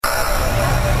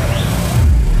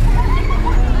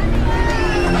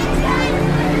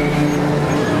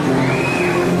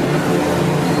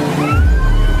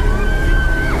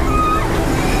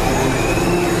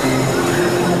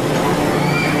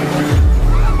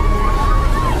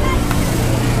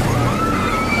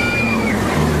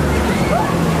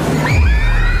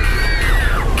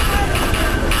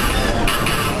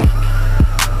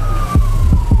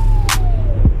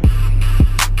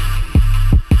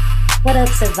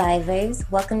survivors.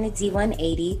 Welcome to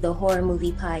D180, the horror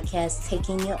movie podcast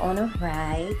taking you on a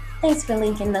ride. Thanks for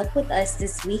linking up with us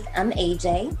this week. I'm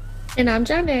AJ. And I'm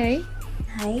Janae.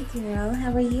 Hi, girl.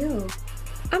 How are you?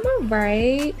 I'm all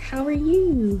right. How are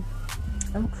you?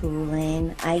 I'm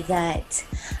coolin'. I got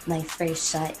my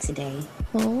first shot today.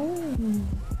 Oh.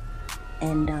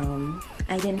 And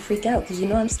I didn't freak out because you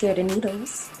know I'm scared of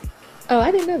needles. Oh,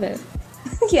 I didn't know that.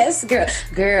 Yes, girl.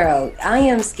 Girl, I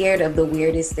am scared of the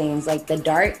weirdest things. Like the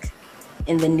dark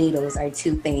and the needles are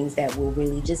two things that will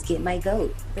really just get my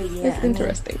goat. But yeah, it's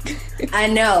interesting. I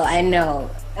know.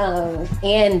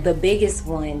 And the biggest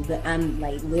one, I'm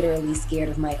like literally scared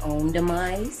of my own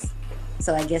demise.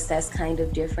 So I guess that's kind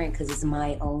of different because it's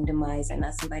my own demise and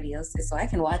not somebody else's. So I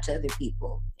can watch other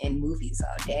people in movies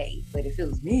all day. But if it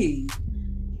was me,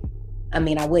 I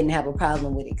mean, I wouldn't have a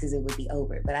problem with it because it would be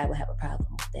over. But I would have a problem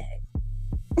with that.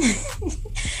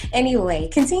 Anyway,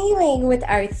 continuing with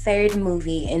our third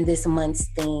movie in this month's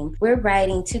theme, we're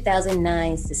writing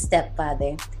 2009's The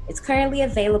Stepfather. It's currently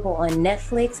available on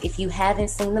Netflix if you haven't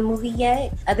seen the movie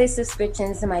yet. Other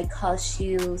subscriptions might cost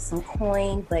you some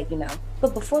coin, but you know.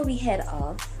 But before we head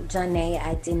off, Janae,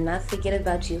 I did not forget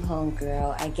about you,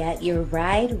 homegirl. I got your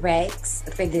ride Rex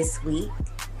for this week.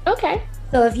 Okay.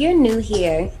 So if you're new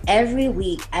here, every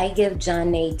week I give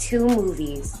Janae 2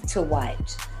 movies to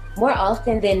watch. More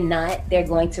often than not, they're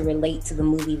going to relate to the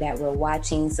movie that we're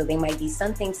watching. So they might be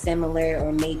something similar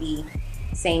or maybe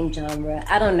same genre.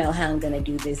 I don't know how I'm going to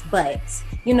do this, but,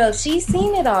 you know, she's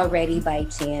seen it already by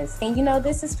chance. And, you know,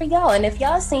 this is for y'all. And if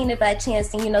y'all seen it by chance,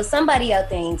 then, you know, somebody out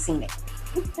there ain't seen it.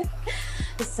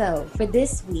 So for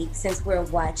this week, since we're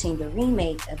watching the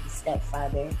remake of The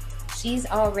Stepfather, she's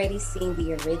already seen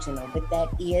the original, but that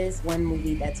is one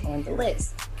movie that's on the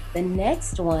list. The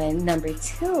next one, number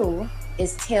 2,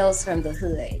 is Tales from the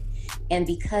Hood. And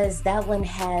because that one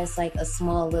has like a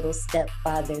small little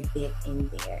stepfather bit in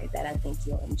there that I think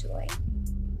you'll enjoy.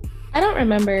 I don't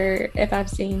remember if I've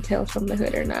seen Tales from the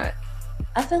Hood or not.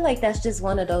 I feel like that's just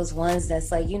one of those ones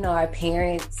that's like, you know, our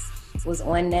parents was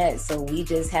on that, so we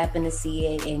just happened to see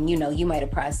it, and you know, you might have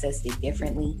processed it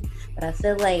differently. But I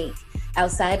feel like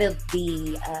outside of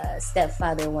the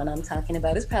stepfather one I'm talking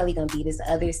about, it's probably gonna be this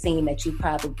other scene that you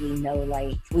probably know.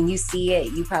 Like when you see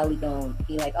it, you probably gonna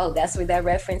be like, oh, that's where that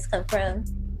reference come from.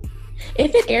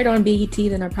 If it aired on BET,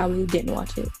 then I probably didn't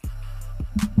watch it.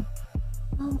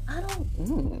 I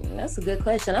don't. That's a good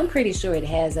question. I'm pretty sure it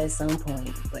has at some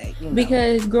point, but you know.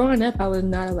 Because growing up, I was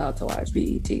not allowed to watch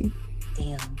BET.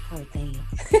 Damn, poor thing.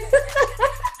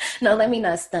 No, let me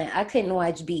not stunt. I couldn't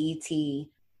watch BET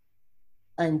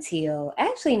until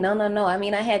actually no. I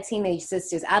mean, I had teenage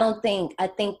sisters. I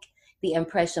think the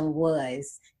impression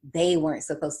was they weren't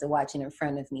supposed to watch it in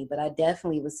front of me, but I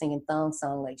definitely was singing thong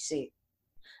song like shit.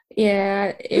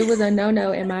 Yeah, it was a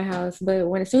no-no in my house. But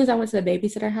as soon as I went to the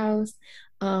babysitter house,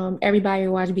 everybody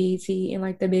watched BET in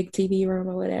like the big TV room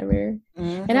or whatever.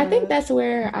 Mm-hmm. And I think that's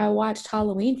where I watched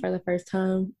Halloween for the first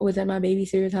time, was at my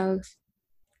babysitter's house.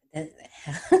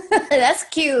 That's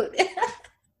cute.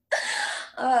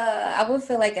 I would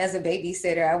feel like as a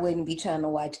babysitter, I wouldn't be trying to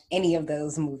watch any of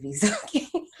those movies. Okay.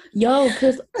 Yo,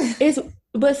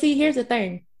 but see, here's the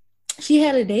thing. She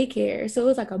had a daycare, so it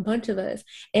was like a bunch of us,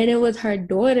 and it was her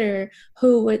daughter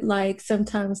who would like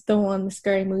sometimes throw on the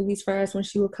scary movies for us when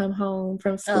she would come home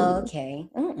from school. Oh, okay.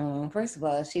 First of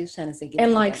all, she was trying to say,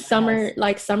 and like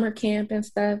summer camp and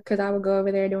stuff, because I would go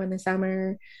over there during the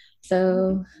summer.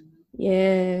 So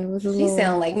yeah, it was a little.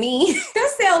 Sound like me.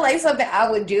 That sound like something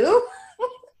I would do.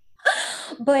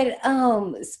 But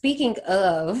speaking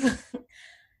of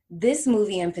this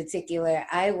movie in particular,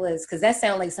 because that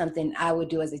sounds like something I would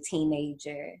do as a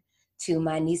teenager to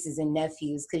my nieces and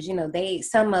nephews, because, you know,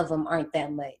 some of them aren't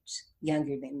that much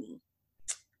younger than me.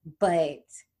 But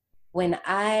when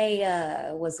I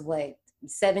was,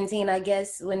 17, I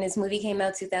guess, when this movie came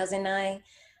out, 2009,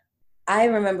 I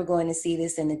remember going to see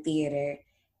this in the theater.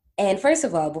 And first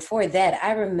of all, before that,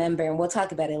 I remember, and we'll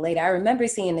talk about it later, I remember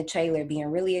seeing the trailer, being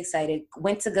really excited,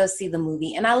 went to go see the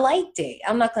movie, and I liked it.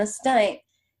 I'm not going to stunt.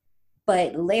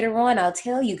 But later on, I'll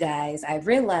tell you guys, I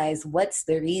realized what's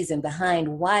the reason behind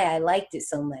why I liked it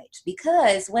so much.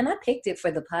 Because when I picked it for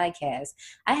the podcast,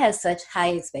 I had such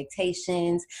high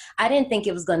expectations. I didn't think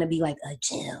it was going to be like a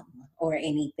gem or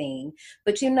anything.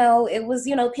 But, you know, it was,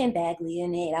 you know, Penn Badgley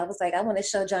in it. I was like, I want to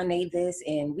show Janae this.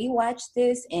 And we watched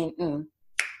this. And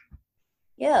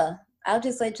yeah, I'll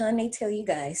just let Janae tell you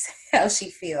guys how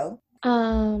she feel.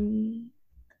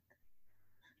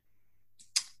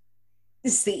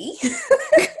 See?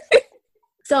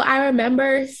 So I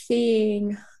remember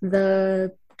seeing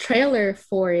the trailer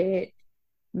for it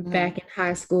back in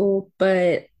high school,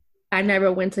 but I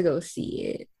never went to go see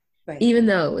it. Right. even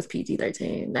though it was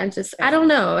PG-13. I Right. don't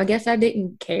know. I guess I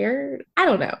didn't care. I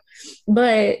don't know.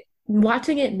 But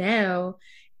watching it now,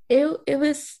 it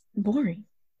was boring.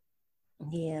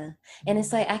 Yeah. And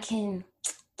it's like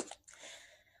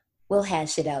we'll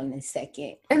hash it out in a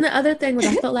second. And the other thing was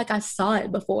I felt like I saw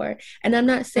it before. And I'm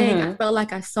not saying I Mm-hmm. felt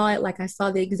like I saw it like I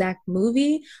saw the exact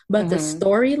movie, but the Mm-hmm.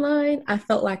 storyline, I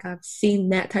felt like I've seen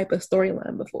that type of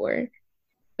storyline before.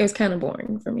 It was kind of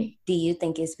boring for me. Do you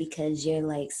think it's because you're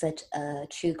like such a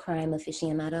true crime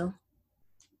aficionado?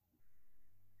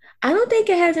 I don't think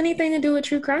it has anything to do with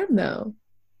true crime though.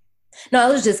 No,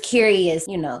 I was just curious.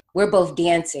 We're both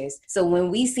dancers. So when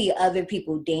we see other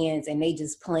people dance and they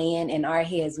just playing in our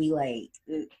heads, we like,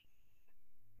 you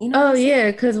know what Oh I'm saying?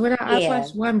 yeah, because when I Yeah.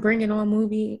 watched one Bring It On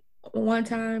movie one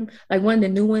time, like one of the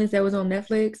new ones that was on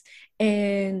Netflix,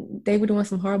 and they were doing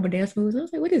some horrible dance moves. I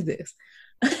was like, what is this?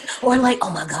 Or like, oh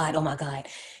my God,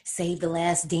 Save the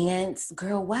Last Dance.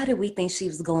 Girl, why did we think she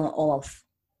was going off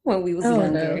when we was Oh no,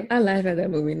 younger? I laugh at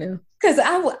that movie now. Because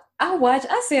I watched,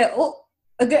 I said, oh,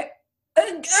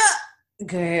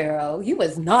 girl, you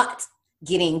was not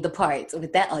getting the parts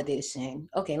with that audition.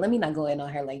 Okay, let me not go in on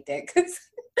her like that because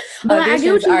But like, I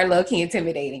get auditions what are you low-key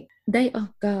intimidating. oh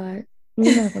God,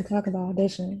 we're not gonna talk about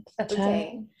auditions, Okay.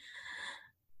 child.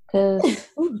 Cause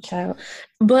ooh, child.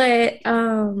 But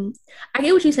I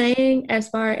get what you're saying as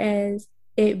far as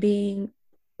it being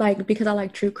like because I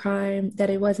like true crime that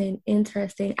it wasn't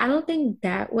interesting. I don't think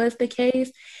that was the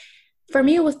case. For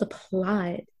me, it was the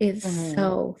plot Mm-hmm.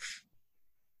 itself.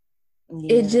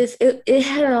 It Yeah. just it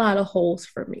had a lot of holes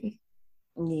for me.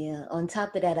 Yeah. On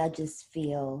top of that, I just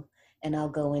feel, and I'll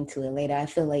go into it later, I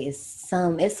feel like it's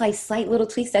like slight little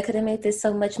tweaks that could have made this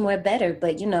so much more better.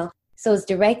 But so it's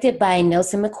directed by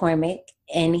Nelson McCormick,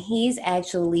 and he's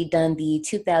actually done the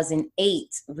 2008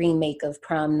 remake of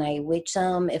Prom Night, which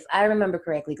if I remember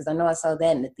correctly, because I know I saw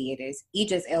that in the theaters,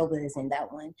 Idris Elba is in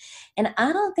that one. And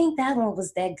I don't think that one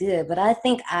was that good, but I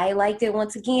think I liked it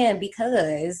once again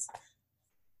because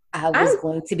I was I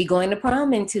going to be going to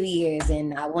prom in 2 years,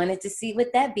 and I wanted to see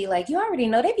what that be like. You already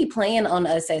know they be playing on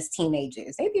us as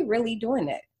teenagers. They be really doing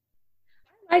that.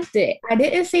 liked it. I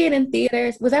didn't see it in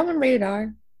theaters. Was that one rated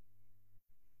R?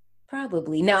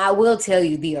 Probably. Now I will tell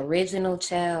you, the original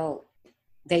child,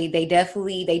 they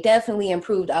definitely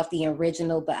improved off the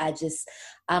original, but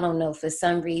I don't know, for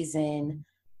some reason,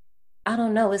 I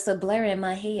don't know, it's a blur in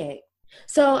my head.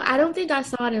 So I don't think I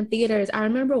saw it in theaters. I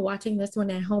remember watching this one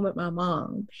at home with my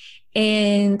mom,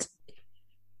 and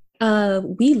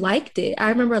we liked it. I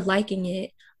remember liking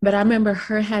it, but I remember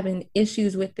her having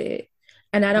issues with it.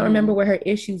 And I don't remember Mm. what her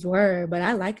issues were, but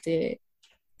I liked it.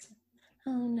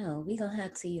 Oh no, we gonna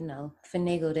have to,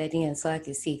 finagle that in so I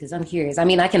can see because I'm curious. I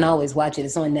mean, I can always watch it.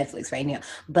 It's on Netflix right now,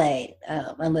 but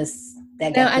unless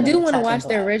that Now got I put on do the want to chopping watch the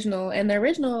block. original, and the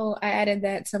original I added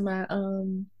that to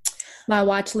my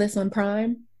watch list on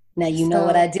Prime. Now you know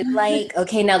what I So do like.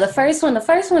 Okay, now the first one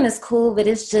is cool, but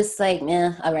it's just like,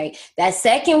 man, all right. That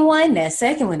second one is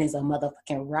a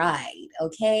motherfucking ride.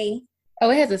 Okay. oh,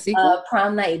 it has a sequel?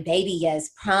 Prom night, baby, yes.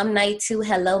 Prom night 2,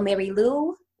 Hello Mary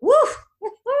Lou. Woo!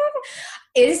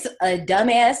 It's a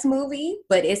dumbass movie,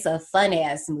 but it's a fun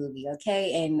ass movie,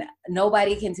 okay? And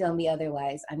nobody can tell me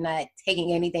otherwise. I'm not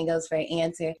taking anything else for an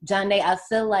answer. John Day, I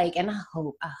feel like, and I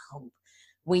hope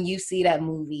when you see that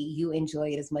movie, you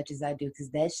enjoy it as much as I do, because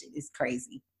that shit is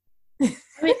crazy. I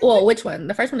mean, well, which one?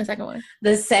 The first one, the second one?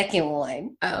 The second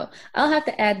one. Oh, I'll have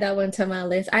to add that one to my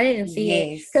list. I didn't see it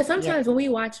Yes. because Yeah. sometimes when we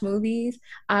watch movies,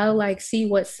 I'll like see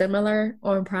what's similar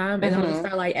on Prime and I'll just Mm-hmm.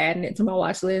 start like adding it to my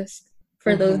watch list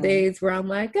for those Mm-hmm. days where I'm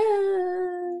like,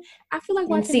 I feel like And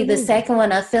watching see, the the movie. second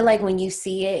one, I feel like when you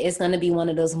see it, it's going to be one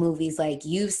of those movies like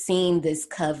you've seen this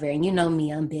cover, and you know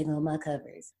me, I'm big on my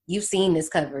covers. You've seen this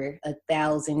cover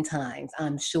 1,000 times,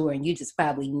 I'm sure, and you just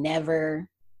probably never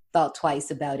thought twice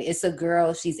about it. It's a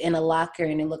girl, she's in a locker,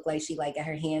 and it looked like she like got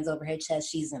her hands over her chest.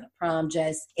 She's in a prom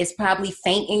dress. It's probably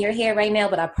faint in your head right now,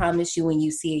 but I promise you, when you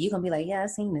see it, you're going to be like, yeah,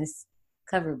 I've seen this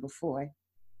cover before.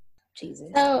 Jesus.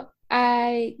 So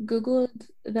I Googled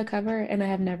the cover and I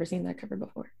have never seen that cover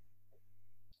before.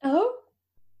 Oh,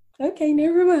 okay,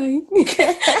 never mind.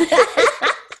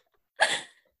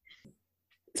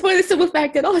 It's for the simple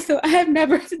fact that also I have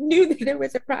never knew that there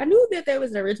was a prom. I knew that there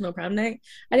was an original prom night.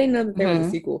 I didn't know that there was a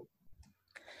Mhm. sequel.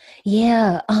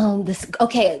 Yeah, this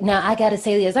okay, now I gotta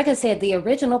say this. Like I said, the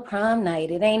original prom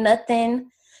night, it ain't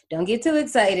nothing. Don't get too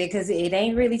excited because it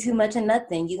ain't really too much of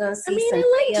nothing. You're gonna I see mean, some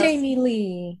I like JLC. Jamie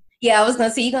Lee. Yeah, I was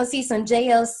gonna say you're gonna see some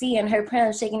JLC and her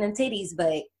prom shaking them titties,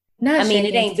 but Not I mean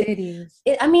it shaking ain't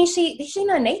titties. I mean she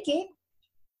not naked.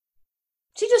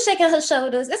 She just shaking her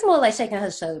shoulders. It's more like shaking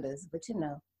her shoulders, but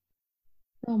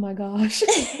Oh my gosh.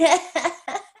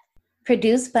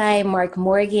 Produced by Mark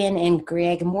Morgan and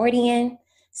Greg Mordian.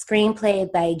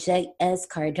 Screenplay by J.S.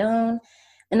 Cardone.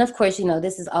 And of course,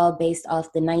 this is all based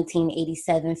off the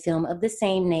 1987 film of the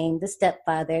same name, The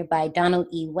Stepfather, by Donald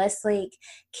E. Westlake,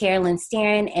 Carolyn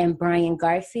Starren, and Brian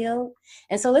Garfield.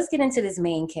 And so let's get into this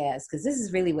main cast, because this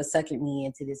is really what suckered me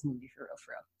into this movie for real,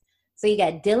 for real. So you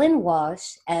got Dylan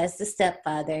Walsh as the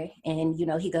stepfather, and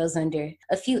he goes under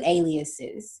a few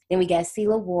aliases. Then we got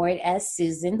Celia Ward as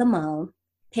Susan, the mom,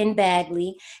 Penn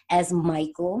Badgley as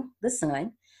Michael, the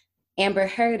son, Amber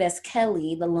Heard as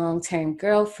Kelly, the long-term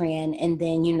girlfriend, and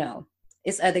then,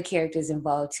 it's other characters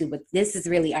involved too, but this is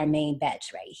really our main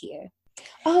batch right here.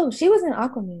 Oh, she was in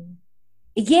Aquaman.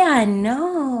 Yeah, I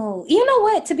know. You know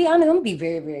what? To be honest, I'm going to be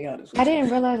very, very honest with you. I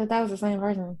didn't realize that was the same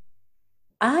person.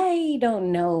 I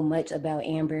don't know much about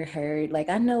Amber Heard. Like,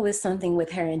 I know it's something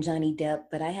with her and Johnny Depp,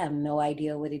 but I have no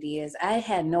idea what it is. I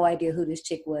had no idea who this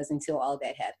chick was until all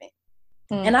that happened.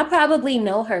 And I probably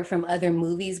know her from other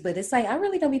movies, but it's like, I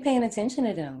really don't be paying attention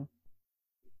to them.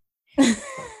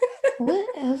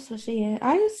 What else was she in?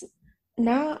 I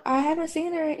haven't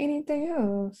seen her in anything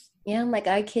else. Yeah, I'm like,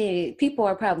 people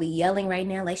are probably yelling right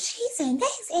now, like, she's in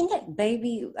this and that.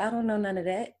 Baby, I don't know none of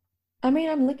that. I mean,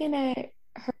 I'm looking at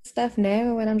her stuff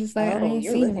now, and I'm just like, I ain't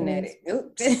you're seen looking at it.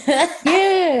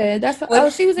 Yeah, that's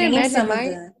what, she was in Magic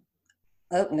Mike.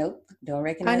 Oh, nope, don't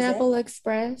recognize Pineapple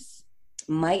Express.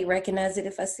 Might recognize it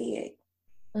if I see it.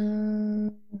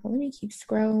 Let me keep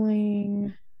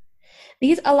scrolling.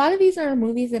 A lot of these are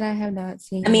movies that I have not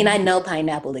seen. I mean, I know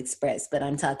Pineapple Express, but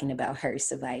I'm talking about her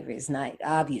Survivors. Not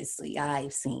obviously,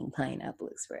 I've seen Pineapple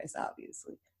Express.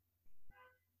 Obviously.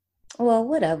 Well,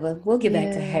 whatever. We'll get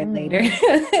back to her later.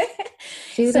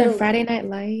 She was in Friday Night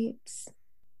Lights.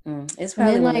 It's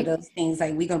probably one of those things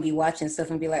like we're gonna be watching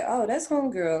stuff and be like, "Oh, that's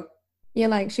Homegirl." Yeah,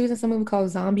 like she was in some movie called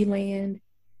Zombieland.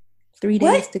 3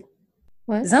 days to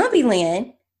what?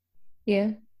 Zombieland?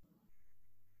 Yeah.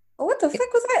 What the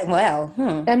fuck was that?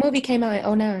 Wow. That movie came out in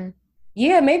 2009.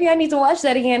 Yeah, maybe I need to watch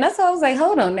that again. That's why I was like,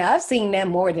 hold on now. I've seen that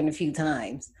more than a few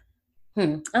times.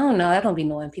 I don't know. I don't be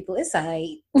knowing people. It's all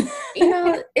right.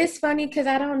 It's funny because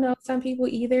I don't know some people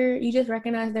either. You just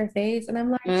recognize their face. And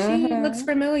I'm like, she looks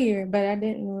familiar, but I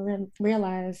didn't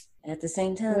realize. At the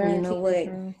same time, you know what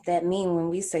that mean when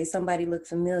we say somebody look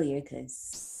familiar,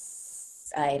 because...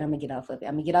 All right, I'm going to get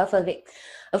off of it.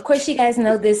 Of course, you guys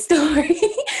know this story.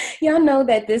 Y'all know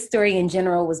that this story in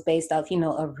general was based off,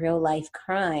 a real life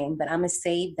crime. But I'm going to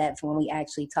save that for when we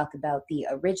actually talk about the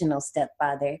original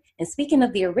Stepfather. And speaking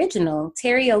of the original,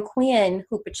 Terry O'Quinn,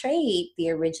 who portrayed the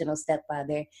original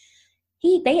Stepfather,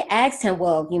 they asked him,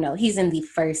 he's in the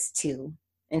first two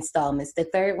installments. The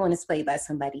third one is played by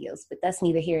somebody else, but that's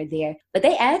neither here nor there. But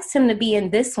they asked him to be in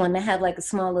this one to have like a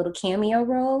small little cameo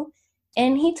role.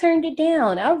 And he turned it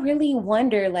down. I really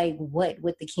wonder, like, what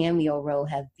would the cameo role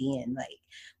have been? Like,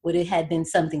 would it have been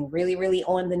something really, really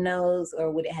on the nose, or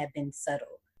would it have been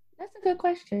subtle? That's a good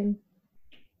question.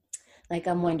 Like,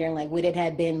 I'm wondering, like, would it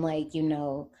have been, like,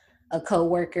 a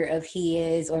coworker of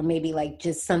his, or maybe, like,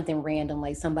 just something random,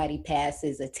 like somebody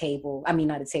passes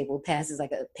passes,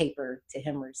 like, a paper to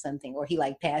him or something, or he,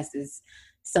 like, passes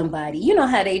somebody. You know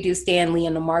how they do Stan Lee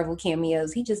in the Marvel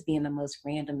cameos. He just be in the most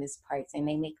randomest parts, and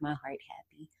they make my heart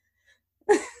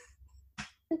happy.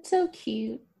 It's so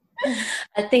cute.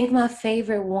 I think my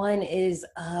favorite one is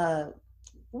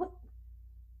what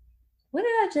did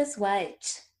I just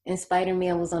watch? And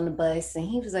Spider-Man was on the bus, and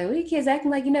he was like, "What are you kids acting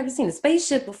like you never seen a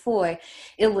spaceship before?"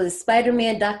 It was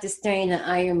Spider-Man, Doctor Strange, and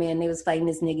Iron Man. They was fighting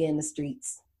this nigga in the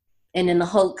streets, and then the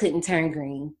Hulk couldn't turn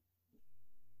green.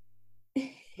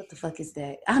 What the fuck is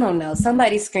that? I don't know.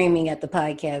 Somebody's screaming at the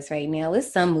podcast right now.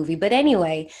 It's some movie. But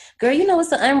anyway, girl, it's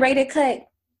the unrated cut.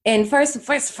 And first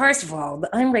of all, the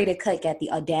unrated cut got the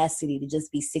audacity to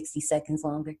just be 60 seconds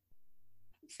longer.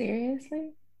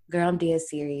 Seriously? Girl, I'm dead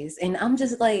serious. And I'm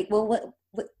just like, well,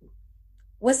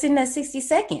 what's in that 60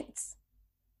 seconds?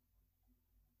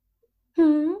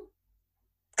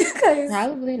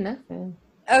 Probably nothing.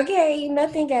 Okay,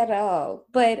 nothing at all.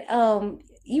 But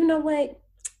you know what?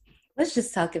 Let's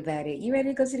just talk about it. You ready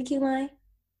to go to the queue line?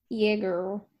 Yeah,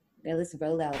 girl. Now let's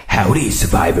roll out. Howdy,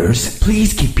 survivors.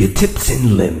 Please keep your tips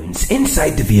and limbs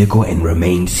inside the vehicle and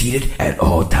remain seated at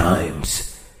all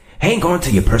times. Hang on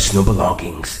to your personal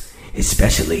belongings,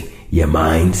 especially your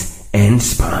minds and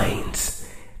spines.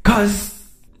 'Cause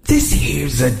this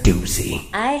here's a doozy.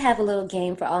 I have a little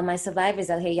game for all my survivors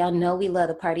out here. Y'all know we love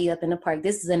to party up in the park.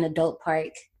 This is an adult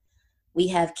park. We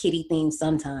have kiddie themes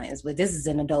sometimes, but this is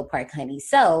an adult park, honey.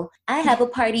 So I have a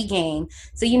party game.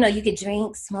 So, you could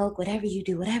drink, smoke, whatever you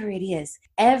do, whatever it is.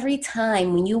 Every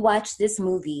time when you watch this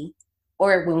movie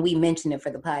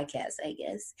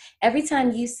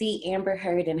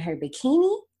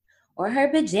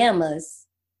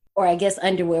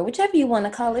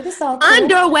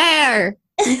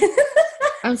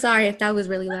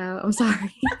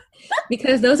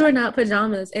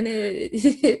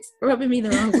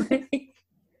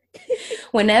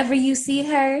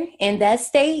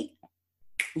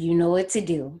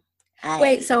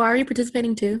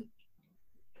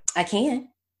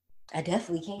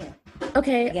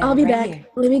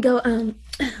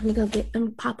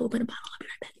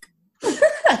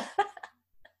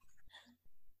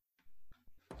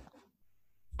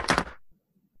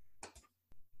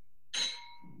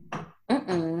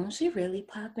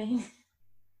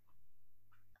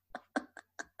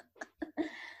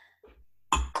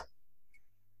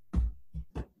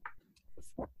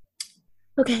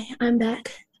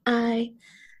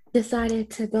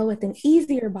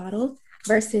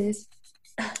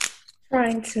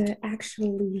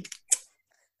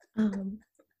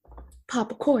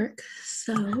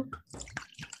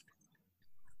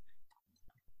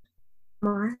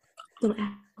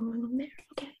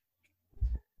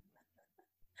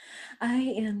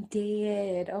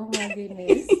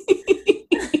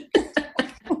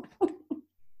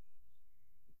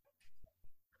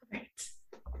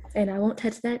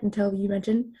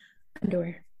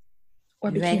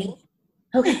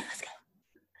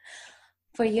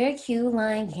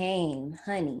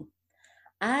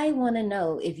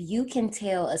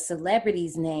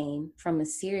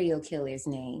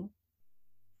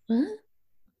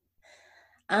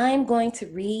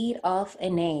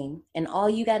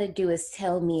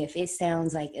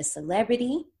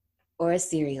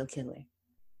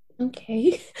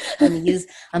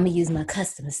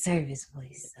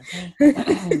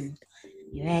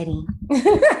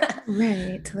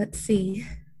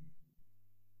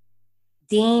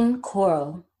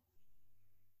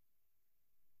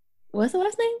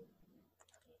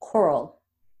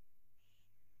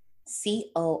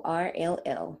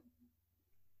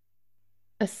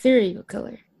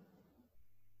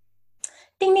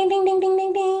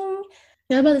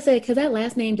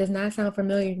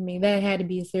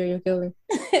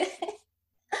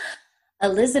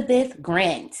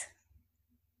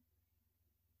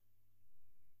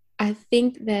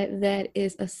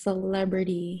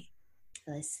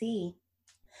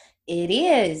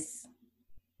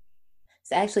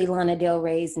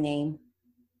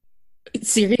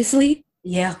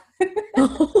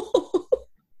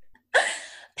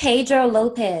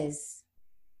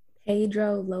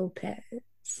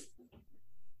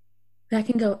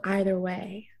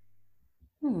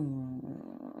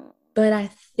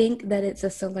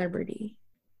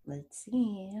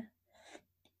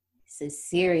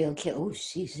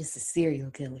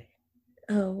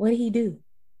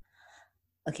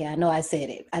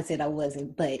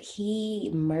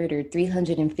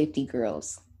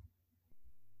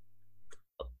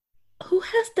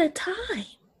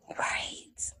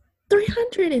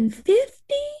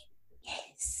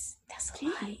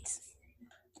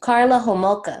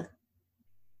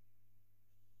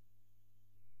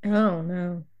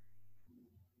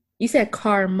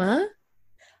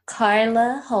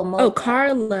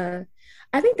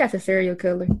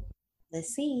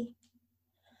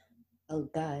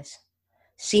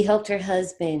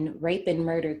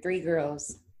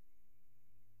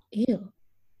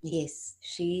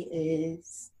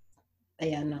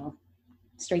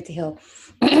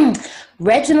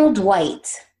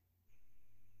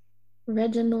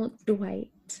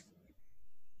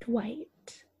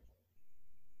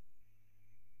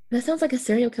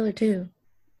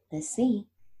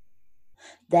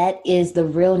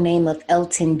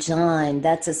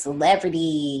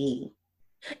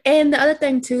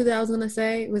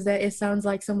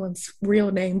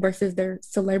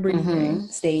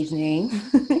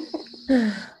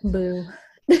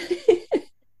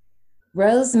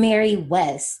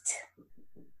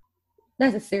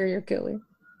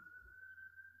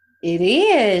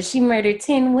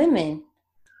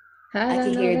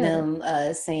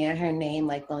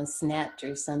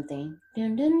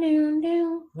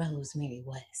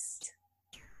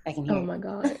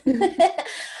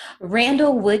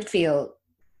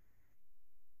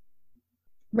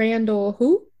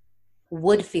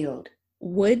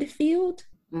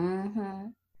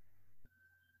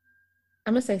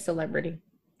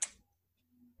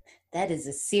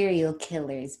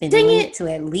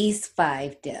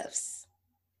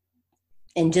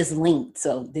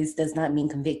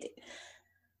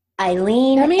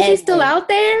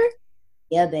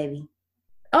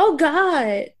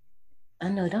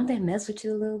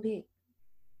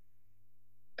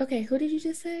Okay, who did you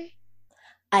just say?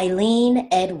 Eileen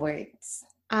Edwards.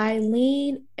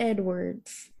 Eileen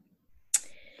Edwards.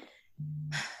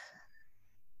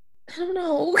 I don't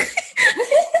know.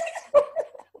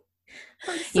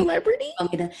 Celebrity? I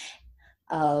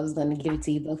was going to give it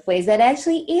to you both ways. That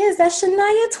actually is. That's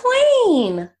Shania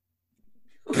Twain.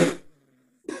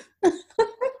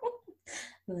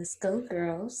 Let's go,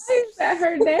 girls. Is that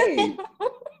her name?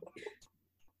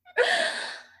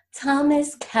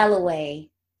 Thomas Calloway.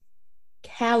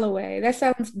 Calloway.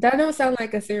 That don't sound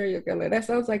like a serial killer. That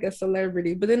sounds like a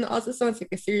celebrity, but then it also sounds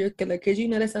like a serial killer because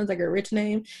that sounds like a rich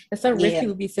name. And some rich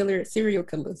people be serial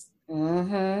killers.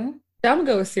 Mm-hmm. So I'm gonna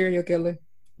go with serial killer.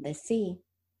 Let's see.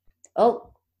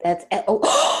 Yo, that's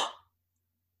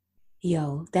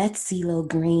CeeLo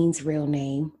Green's real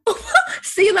name.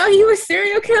 CeeLo, he was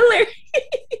serial killer.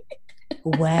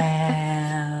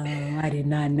 Wow, I did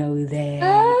not know that.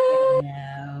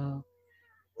 No.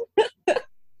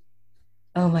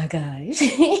 Oh my gosh.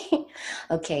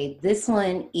 Okay, this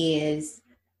one is,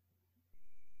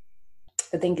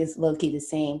 I think it's low-key the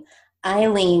same.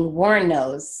 Eileen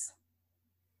Wuornos.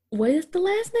 What is the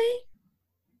last name?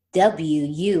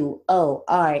 Wuornos.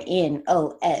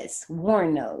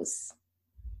 Wuornos.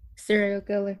 Serial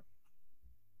killer.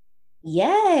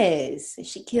 Yes,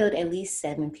 she killed at least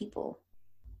 7 people.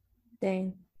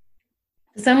 Dang.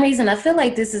 For some reason, I feel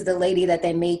like this is the lady that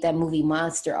they made that movie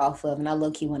Monster off of, and I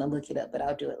low-key want to look it up, but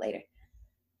I'll do it later.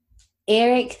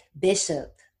 Eric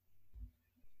Bishop.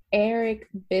 Eric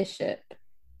Bishop.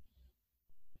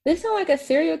 This sounds like a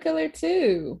serial killer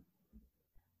too.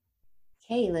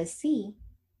 Okay, let's see.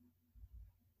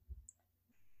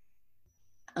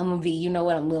 I'm gonna be, you know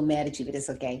what? I'm a little mad at you, but it's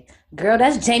okay. Girl,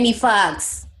 that's Jamie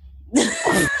Foxx.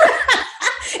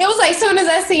 It was like, soon as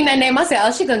I seen that name, I said,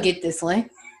 oh, she gonna get this one.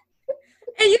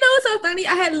 And you know what's so funny?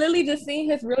 I had literally just seen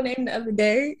his real name the other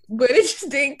day, but it just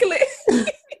didn't click.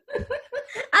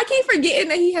 I keep forgetting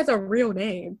that he has a real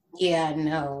name. Yeah, I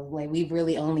know. Like, we've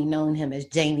really only known him as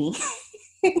Jamie.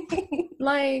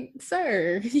 Like,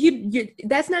 sir, you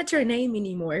that's not your name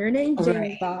anymore. Your name's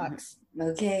Jamie Foxx.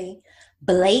 Okay.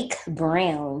 Blake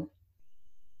Brown.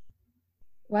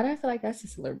 Why do I feel like that's a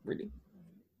celebrity?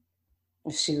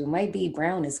 Shoot, might be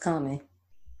Brown is coming.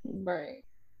 Right.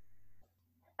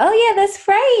 Oh, yeah, that's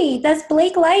right. That's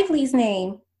Blake Lively's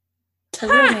name. Her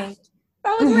real name.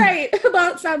 I was right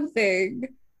about something.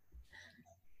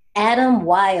 Adam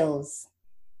Wiles.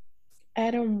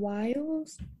 Adam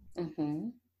Wiles? Mm-hmm.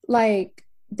 Like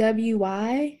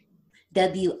W-Y?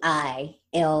 W-I-L-E-S.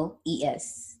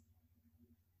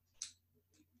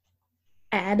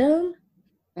 Adam?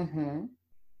 Mm-hmm.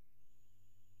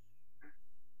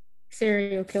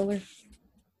 Serial killer.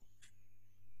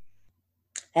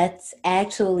 That's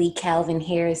actually Calvin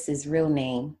Harris's real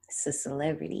name. It's a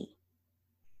celebrity.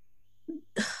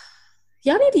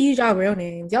 Y'all need to use y'all real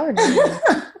names. Y'all are names.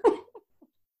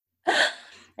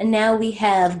 And now we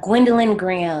have Gwendolyn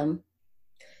Graham.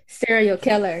 Serial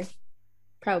killer.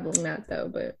 Probably not though,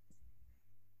 but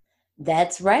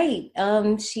That's right.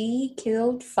 She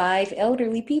killed 5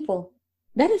 elderly people.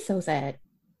 that is so sad.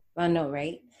 I know,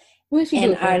 right? What did she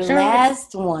do? And our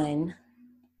last one,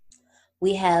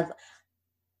 we have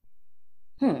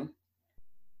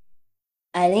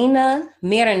Alina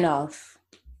Mironov.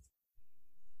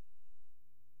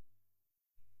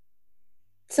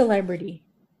 Celebrity.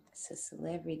 It's a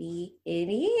celebrity. It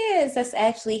is. That's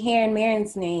actually Haren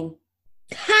Marin's name.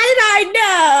 How did I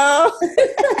know?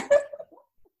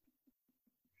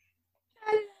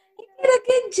 You did a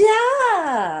good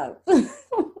job.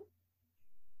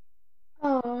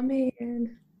 Oh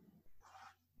man.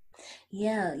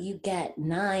 Yeah, you got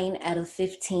 9 out of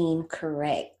 15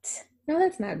 correct. No,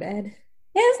 that's not bad.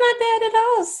 Yeah, it's not bad at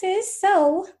all, sis.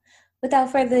 So,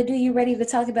 without further ado, you ready to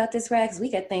talk about this, Rags?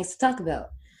 We got things to talk about.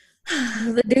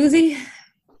 The doozy?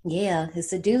 Yeah,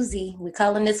 it's a doozy. We're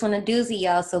calling this one a doozy,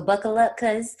 y'all. So buckle up,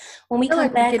 cause when we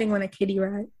come back, getting on a kiddie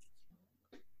ride.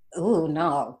 Oh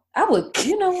no, I would.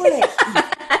 You know what?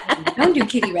 Don't do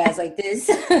kiddie rides like this.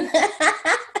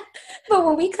 But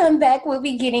when we come back, we'll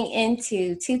be getting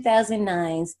into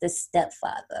 2009's The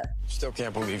Stepfather. Still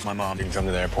can't believe my mom didn't come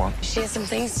to the airport. She has some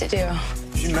things to do.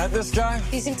 You met this guy?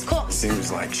 He seems cool. Seems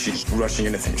like she's rushing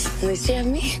into things. At least you have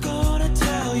me.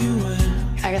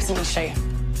 I got something to show you.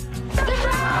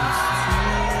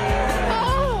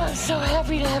 Oh, I'm so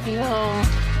happy to have you home.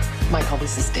 Michael,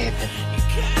 this is David.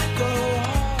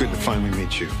 Good to finally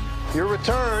meet you. Your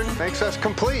return makes us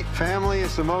complete. Family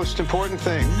is the most important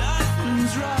thing.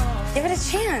 Give it a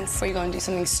chance. Or are you going to do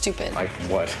something stupid? Like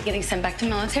what? Getting sent back to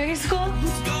military school?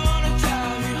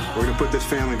 We're gonna put this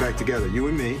family back together. You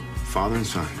and me, father and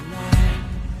son.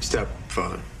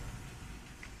 Stepfather.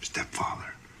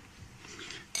 Stepfather.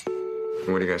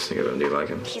 What do you guys think of him? Do you like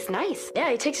him? He's nice. Yeah,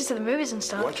 he takes us to the movies and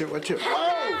stuff. Watch it.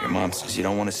 Your mom says you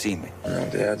don't want to see me. No,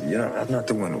 Dad, I'm not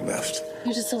the one who left.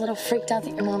 You're just a little freaked out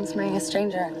that your mom's marrying a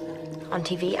stranger. On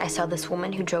TV, I saw this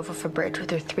woman who drove off a bridge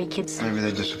with her 3 kids. Maybe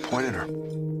they disappointed her.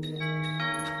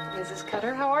 Mrs.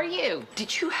 Cutter, how are you?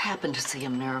 Did you happen to see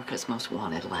America's Most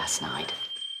Wanted last night?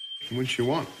 What'd she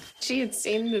want? She had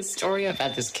seen the story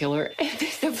about this killer, and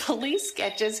the police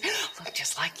sketches look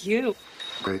just like you.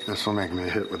 Great, this will make me a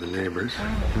hit with the neighbors.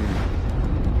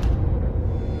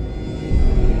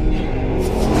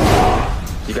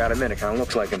 You got a minute, kind of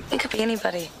looks like him. It could be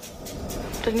anybody.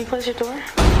 Didn't he close your door?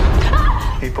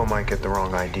 People might get the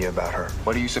wrong idea about her.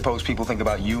 What do you suppose people think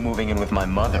about you moving in with my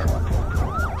mother?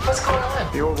 What's going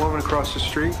on? The old woman across the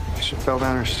street, she fell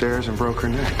down her stairs and broke her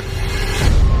neck.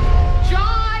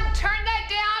 John, turn that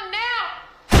down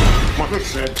now! Mother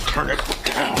said, turn it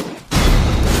down.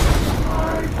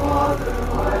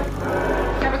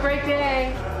 Have a great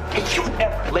day. If you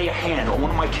ever lay a hand on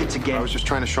one of my kids again. I was just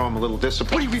trying to show him a little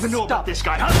discipline. What do you even know about this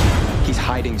guy, huh? He's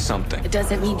hiding something. It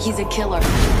doesn't mean he's a killer.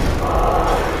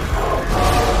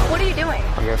 What are you doing?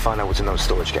 I'm gonna find out what's in those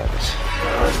storage cabinets.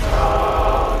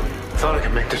 Thought I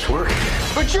could make this work.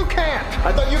 But you can't!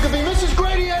 I thought you could be Mrs.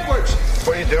 Grady Edwards!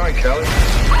 What are you doing, Kelly?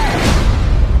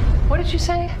 What did you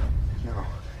say? No.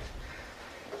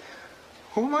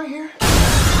 Who am I here?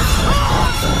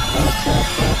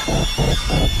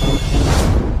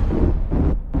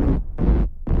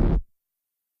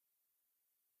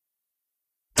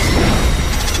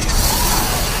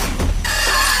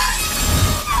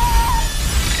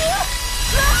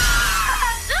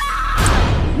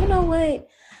 You know what?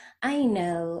 I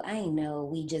know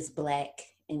we just black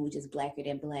and we just blacker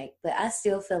than black, but I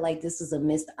still feel like this was a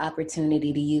missed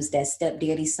opportunity to use that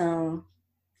Stepdaddy song.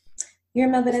 You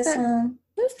remember that song?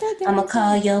 I'ma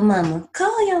call your mama.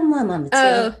 Call your mama. I'ma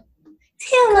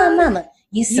tell my mama.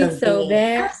 You so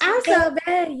bad. I'm so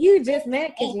bad. You just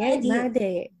mad because you ain't my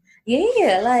dad.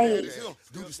 Yeah, like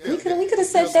we could have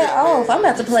set that off. I'm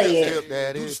about to play it.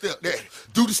 Do the stepdaddy.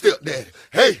 Do the stepdaddy.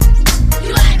 Hey,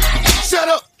 shut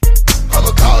up.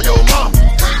 I'ma call your mama.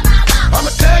 I'ma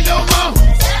tell your mama.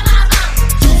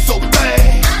 You so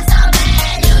bad.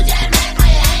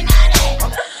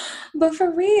 But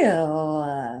for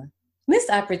real, missed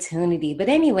opportunity. But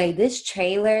anyway, this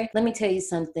trailer, let me tell you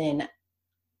something.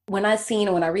 When I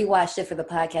rewatched it for the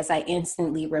podcast, I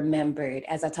instantly remembered,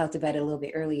 as I talked about it a little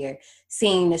bit earlier,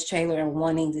 seeing this trailer and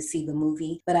wanting to see the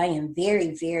movie. But I am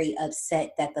very, very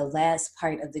upset that the last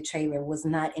part of the trailer was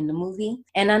not in the movie.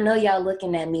 And I know y'all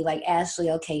looking at me like, Ashley,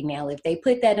 okay, now if they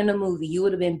put that in the movie, you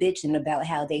would have been bitching about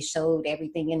how they showed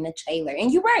everything in the trailer.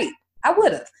 And you're right, I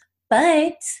would have.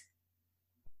 But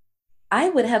I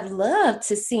would have loved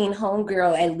to seen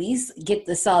Homegirl at least get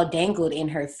the saw dangled in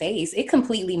her face. It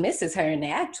completely misses her in the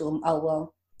actual. Oh,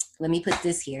 well, let me put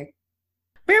this here.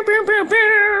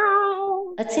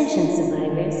 Attention,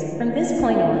 survivors. From this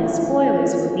point on,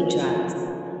 spoilers will be dropped.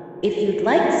 If you'd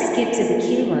like to skip to the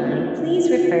queue line, please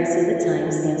refer to the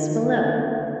timestamps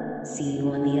below. See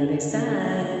you on the other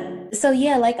side. So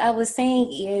yeah, like I was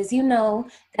saying is,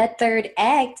 that third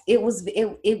act, it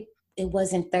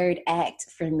wasn't third act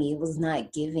for me. It was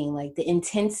not giving like the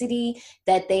intensity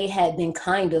that they had been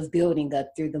kind of building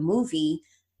up through the movie.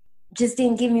 Just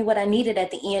didn't give me what I needed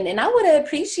at the end. And I would have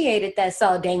appreciated that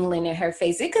saw dangling in her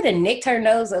face. It could have nicked her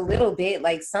nose a little bit,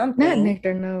 like something. Not nicked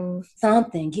her nose.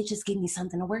 Something. Just give me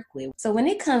something to work with. So when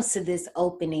it comes to this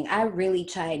opening, I really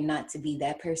tried not to be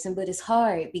that person, but it's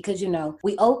hard because,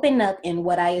 we open up in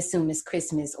what I assume is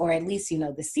Christmas, or at least,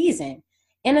 the season.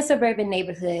 In a suburban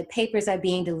neighborhood, papers are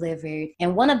being delivered,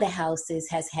 and one of the houses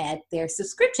has had their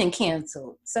subscription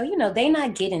canceled. So, they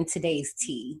not getting today's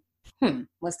tea.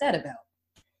 What's that about?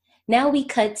 Now we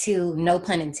cut to, no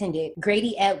pun intended,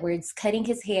 Grady Edwards cutting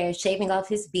his hair, shaving off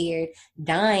his beard,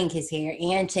 dyeing his hair,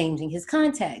 and changing his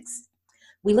contacts.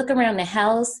 We look around the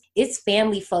house, it's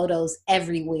family photos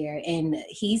everywhere, and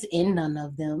he's in none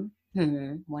of them.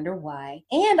 Wonder why.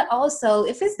 And also,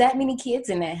 if it's that many kids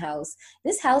in that house,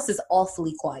 this house is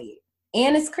awfully quiet.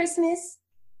 And it's Christmas?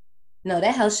 No,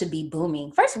 that house should be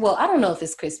booming. First of all, I don't know if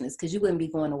it's Christmas because you wouldn't be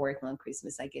going to work on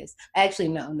Christmas, I guess. Actually,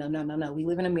 no. We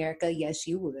live in America. Yes,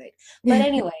 you would. But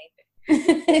anyway,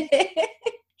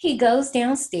 he goes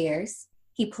downstairs.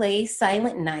 He plays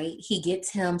Silent Night. He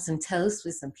gets him some toast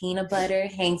with some peanut butter,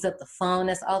 hangs up the phone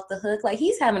that's off the hook. Like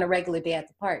he's having a regular day at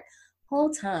the park.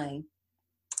 Whole time.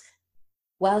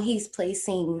 While he's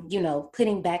placing,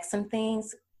 putting back some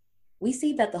things, we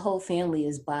see that the whole family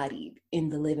is bodied in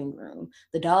the living room.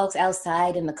 The dog's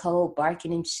outside in the cold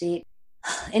barking and shit.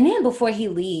 And then before he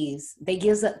leaves, they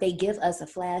give us a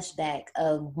flashback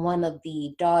of one of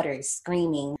the daughters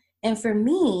screaming. And for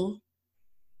me,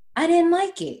 I didn't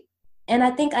like it. And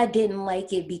I think I didn't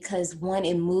like it because, one,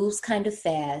 it moves kind of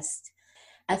fast.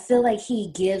 I feel like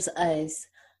he gives us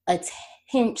a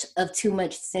hint of too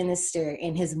much sinister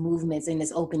in his movements in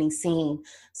this opening scene.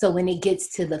 So when it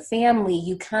gets to the family,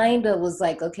 you kind of was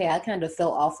like, okay, I kind of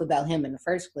felt off about him in the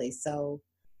first place. So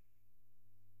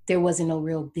there wasn't no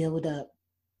real build up.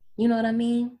 You know what I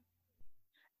mean?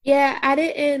 Yeah, I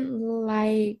didn't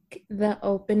like the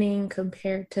opening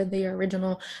compared to the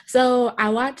original. So I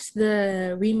watched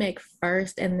the remake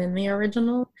first and then the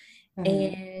original,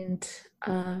 and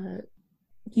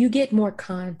you get more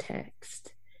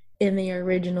context in the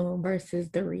original versus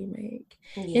the remake.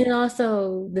 Yeah. And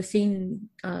also the scene,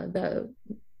 the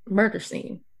murder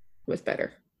scene was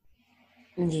better.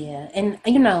 Yeah. And,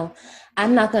 you know,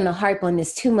 I'm not going to harp on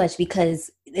this too much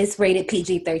because it's rated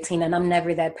PG-13 and I'm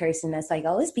never that person that's like,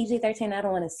 oh, it's PG-13. I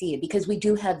don't want to see it, because we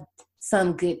do have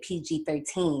some good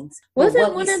PG-13s. Wasn't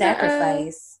what one we of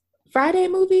sacrifice. The Friday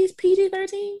movies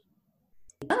PG-13?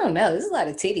 I don't know. There's a lot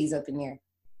of titties up in there.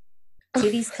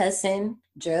 Titties, cussing,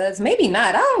 drugs. Maybe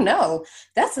not. I don't know.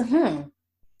 That's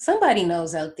somebody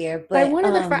knows out there. But like one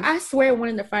of the I swear one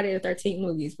of the Friday the 13th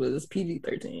movies was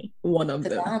PG-13. One of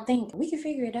them. I don't think we can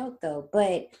figure it out though.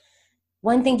 But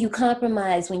one thing you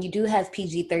compromise when you do have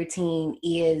PG-13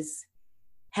 is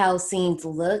how scenes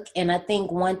look. And I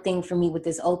think one thing for me with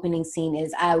this opening scene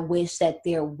is I wish that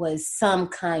there was some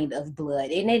kind of blood.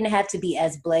 It didn't have to be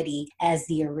as bloody as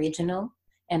the original.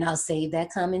 And I'll save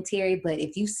that commentary. But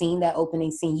if you've seen that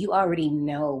opening scene, you already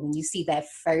know when you see that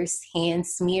first hand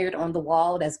smeared on the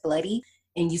wall that's bloody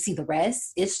and you see the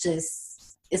rest,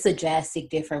 it's a drastic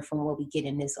difference from what we get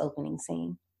in this opening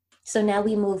scene. So now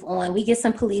we move on. We get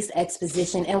some police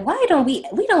exposition. And why don't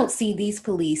we don't see these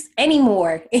police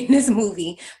anymore in this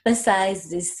movie besides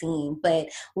this scene. But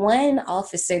one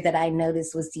officer that I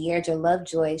noticed was Deirdre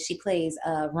Lovejoy. She plays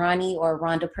Ronnie, or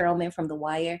Rhonda Perlman from The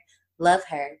Wire. Love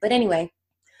her. But anyway,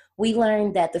 we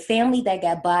learned that the family that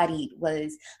got bodied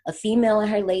was a female in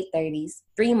her late 30s,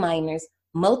 3 minors,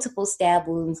 multiple stab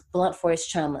wounds, blunt force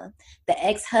trauma. The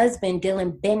ex-husband,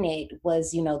 Dylan Bennett,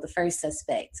 was, the first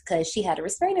suspect because she had a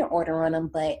restraining order on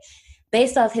him. But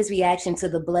based off his reaction to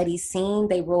the bloody scene,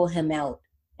 they rule him out.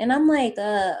 And I'm like,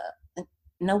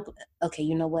 no, okay,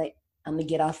 you know what? I'm going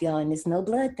to get off y'all on this no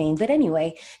blood thing. But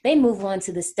anyway, they move on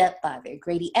to the stepfather,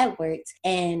 Grady Edwards,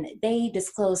 and they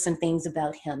disclose some things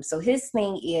about him. So his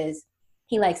thing is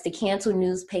he likes to cancel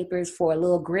newspapers for a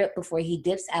little grip before he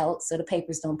dips out so the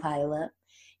papers don't pile up.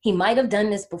 He might have done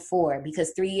this before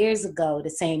because 3 years ago, the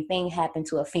same thing happened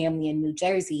to a family in New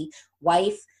Jersey.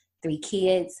 Wife, 3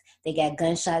 kids, they got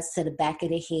gunshots to the back of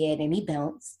the head and he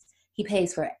bounced. He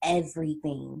pays for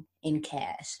everything in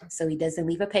cash, so he doesn't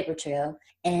leave a paper trail.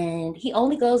 And he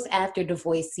only goes after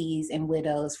divorcees and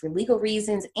widows for legal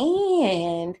reasons,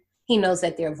 and he knows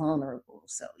that they're vulnerable.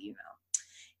 So,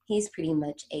 he's pretty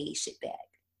much a shitbag.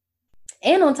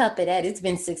 And on top of that, it's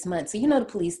been 6 months. So, the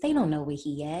police, they don't know where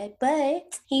he at.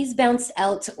 But he's bounced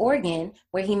out to Oregon,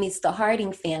 where he meets the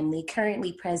Harding family.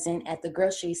 Currently present at the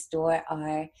grocery store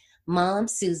are Mom,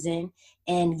 Susan,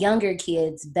 and younger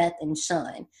kids, Beth and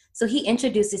Sean. So he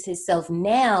introduces himself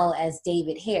now as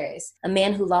David Harris, a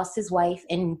man who lost his wife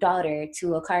and daughter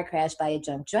to a car crash by a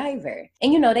drunk driver.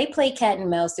 And, they play cat and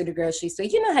mouse through the grocery store.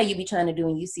 You know how you be trying to do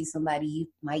when you see somebody you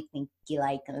might think you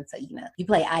like them. So, you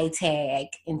play eye tag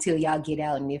until y'all get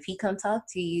out. And if he come talk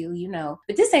to you,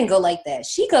 But this ain't go like that.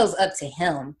 She goes up to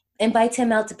him, invites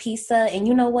him out to pizza. And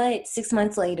you know what? 6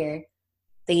 months later,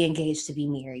 they engaged to be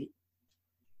married.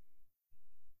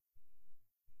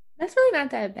 That's really not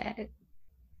that bad.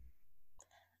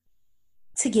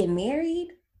 To get married?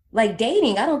 Like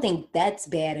dating, I don't think that's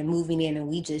bad, and moving in and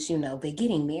we just, but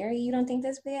getting married, you don't think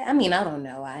that's bad? I mean, I don't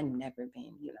know. I've never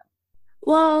been,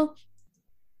 Well,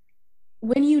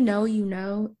 when you know,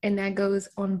 and that goes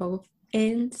on both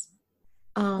ends.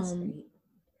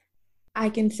 I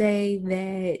can say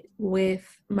that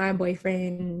with my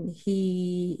boyfriend,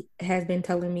 he has been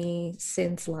telling me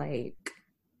since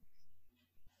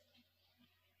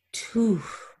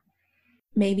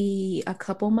maybe a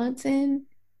couple months in,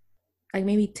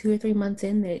 maybe 2 or 3 months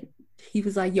in, that he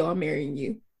was like, yo, I'm marrying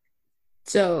you.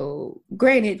 So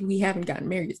granted, we haven't gotten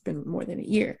married. It's been more than a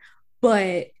year,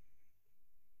 but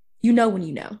when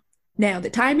you know. Now the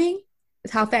timing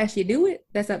is how fast you do it.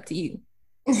 That's up to you.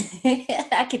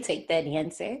 I could take that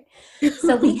answer.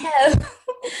 So we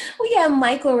have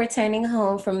Michael returning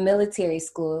home from military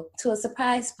school to a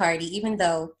surprise party, even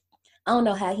though I don't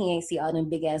know how he ain't see all them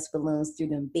big ass balloons through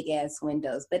them big ass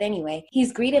windows. But anyway,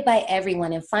 he's greeted by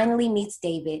everyone and finally meets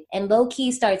David, and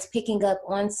low-key starts picking up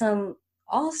on some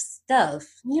off stuff,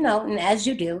 and as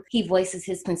you do, he voices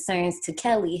his concerns to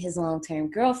Kelly, his long-term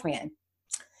girlfriend.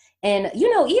 And,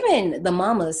 even the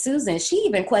mama, Susan, she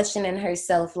even questioning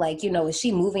herself, like, is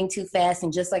she moving too fast?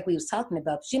 And just like we was talking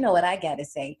about, but you know what I got to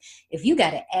say? If you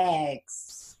got to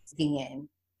ask, then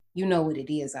you know what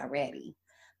it is already.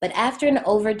 But after an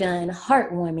overdone,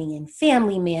 heartwarming, and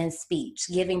family man speech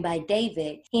given by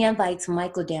David, he invites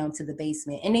Michael down to the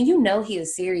basement. And then he a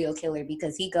serial killer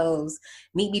because he goes,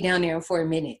 meet me down there in 4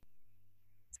 minutes.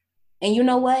 And you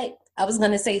know what? I was going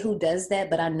to say who does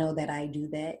that, but I know that I do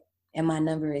that. And my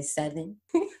number is 7.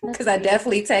 Because I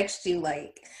definitely text you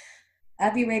like,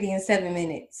 I'll be ready in 7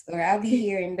 minutes. Or I'll be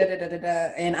here and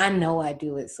da-da-da-da-da. And I know I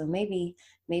do it. So maybe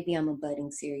I'm a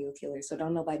budding serial killer. So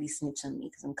don't nobody snitch on me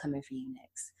because I'm coming for you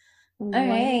next. All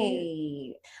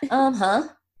right.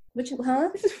 What you,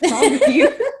 What's wrong with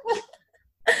you?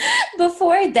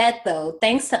 Before that, though,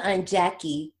 thanks to Aunt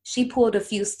Jackie, she pulled a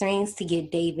few strings to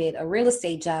get David a real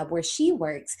estate job where she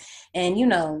works. And,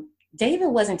 David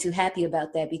wasn't too happy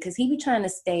about that because he be trying to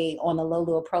stay on a low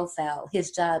little profile.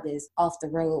 His job is off the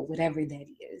road, whatever that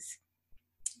is.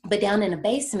 But down in the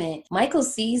basement, Michael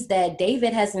sees that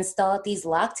David has installed these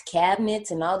locked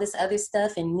cabinets and all this other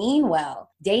stuff. And meanwhile,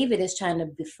 David is trying to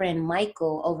befriend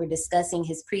Michael over discussing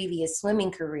his previous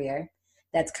swimming career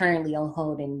that's currently on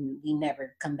hold, and we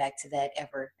never come back to that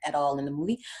ever at all in the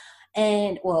movie.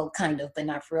 And, well, kind of, but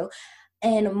not for real.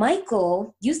 And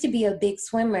Michael used to be a big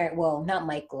swimmer. Well, not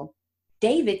Michael.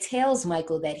 David tells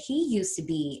Michael that he used to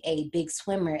be a big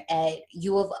swimmer at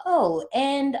U of O.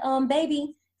 And,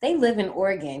 baby, they live in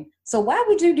Oregon. So why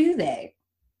would you do that?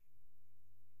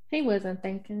 He wasn't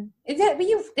thinking.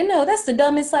 That's the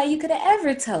dumbest lie you could have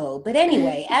ever told. But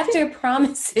anyway, after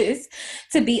promises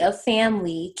to be a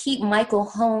family, keep Michael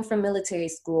home from military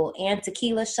school, and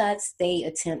tequila shots, they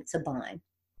attempt to bond.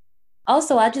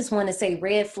 Also, I just want to say,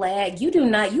 red flag,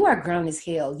 you are grown as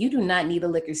hell. You do not need a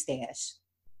liquor stash.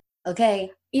 Okay?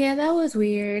 Yeah, that was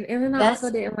weird. And then I also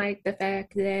didn't like the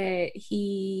fact that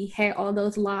he had all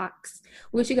those locks.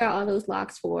 What you got all those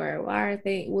locks for? Why are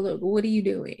they, what are you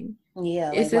doing? Yeah.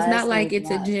 It's just not like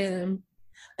it's a gym.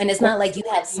 And it's not like you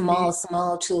have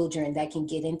small children that can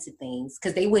get into things,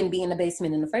 because they wouldn't be in the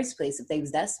basement in the first place if they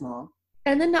was that small.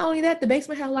 And then not only that, the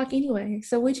basement had a lock anyway.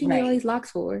 So what you need all these locks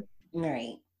for?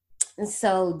 Right. And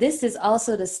so this is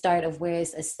also the start of where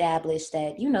it's established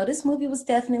that, this movie was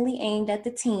definitely aimed at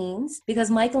the teens,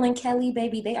 because Michael and Kelly,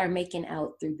 baby, they are making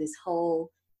out through this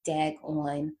whole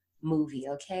daggone movie,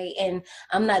 okay? And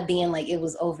I'm not being like it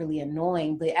was overly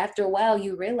annoying, but after a while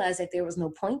you realize that there was no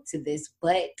point to this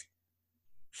but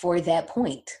for that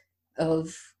point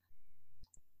of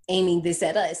aiming this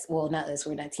at us. Well, not us,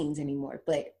 we're not teens anymore,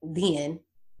 but then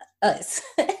us.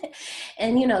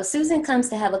 And, Susan comes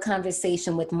to have a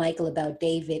conversation with Michael about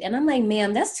David. And I'm like,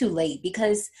 ma'am, that's too late,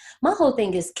 because my whole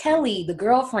thing is Kelly, the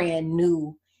girlfriend,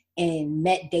 knew and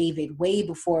met David way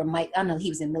before Mike. I know he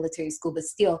was in military school, but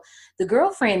still, the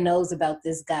girlfriend knows about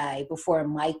this guy before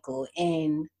Michael.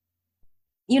 And,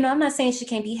 I'm not saying she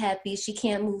can't be happy, she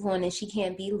can't move on, and she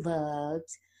can't be loved.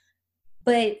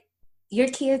 But your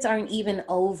kids aren't even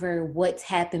over what's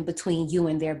happened between you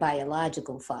and their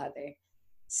biological father.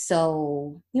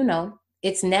 So,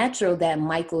 it's natural that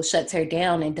Michael shuts her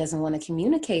down and doesn't want to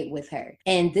communicate with her.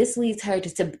 And this leads her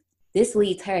to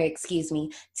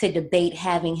debate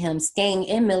having him staying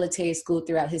in military school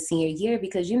throughout his senior year,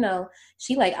 because,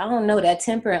 she like, I don't know, that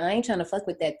temper, I ain't trying to fuck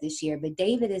with that this year. But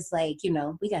David is like,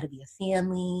 we got to be a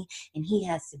family and he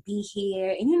has to be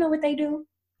here. And you know what they do?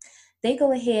 They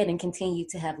go ahead and continue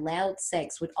to have loud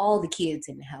sex with all the kids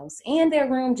in the house. And their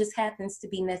room just happens to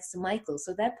be next to Michael.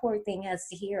 So that poor thing has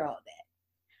to hear all that.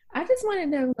 I just want to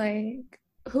know, like,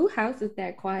 whose house is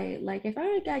that quiet? Like, if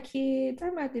I got kids,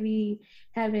 I'm about to be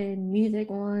having music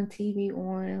on, TV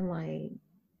on, like,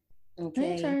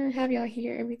 okay. I'm trying to have y'all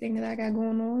hear everything that I got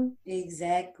going on.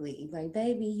 Exactly. Like,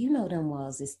 baby, them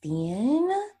walls is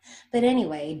thin. But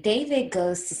anyway, David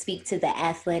goes to speak to the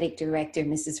athletic director,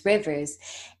 Mrs. Rivers.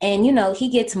 And, he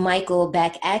gets Michael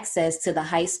back access to the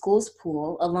high school's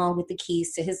pool along with the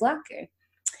keys to his locker.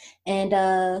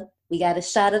 And we got a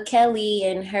shot of Kelly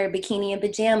in her bikini and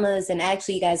pajamas. And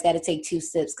actually, you guys got to take 2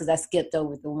 sips because I skipped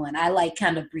over the one. I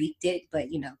kind of briefed it, but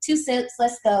 2 sips.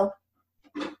 Let's go.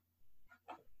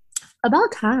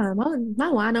 About time. My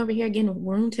wine over here getting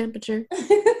room temperature.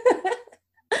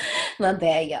 My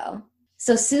bad, y'all.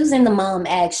 So Susan, the mom,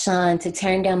 asked Sean to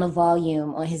turn down the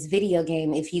volume on his video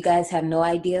game. If you guys have no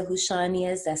idea who Sean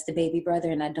is, that's the baby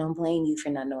brother, and I don't blame you for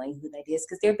not knowing who that is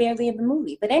because they're barely in the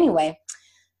movie. But anyway,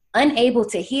 unable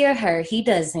to hear her, he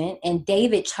doesn't, and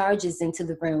David charges into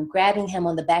the room, grabbing him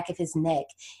on the back of his neck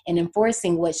and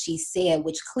enforcing what she said,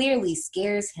 which clearly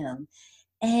scares him.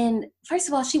 And first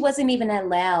of all, she wasn't even that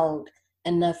loud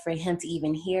enough for him to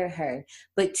even hear her.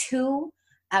 But two,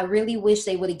 I really wish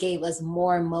they would have gave us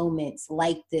more moments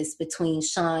like this between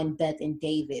Sean, Beth, and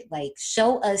David. Like,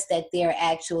 show us that they're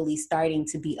actually starting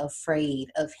to be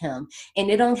afraid of him. And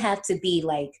it don't got to be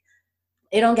like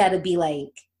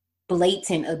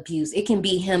blatant abuse. It can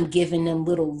be him giving them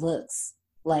little looks.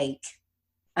 Like,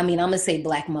 I mean, I'm going to say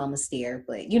black mama stare,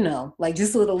 but like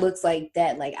just little looks like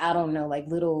that. Like, I don't know, like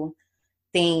little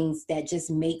things that just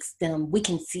makes them, we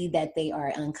can see that they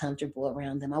are uncomfortable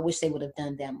around them. I wish they would have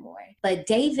done that more. But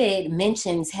David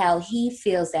mentions how he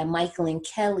feels that Michael and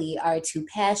Kelly are too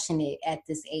passionate at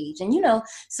this age. And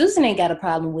Susan ain't got a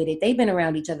problem with it. They've been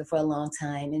around each other for a long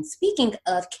time. And speaking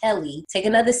of Kelly, take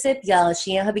another sip, y'all.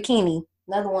 She in her bikini.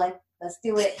 Another one. Let's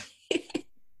do it.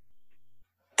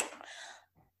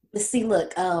 But see,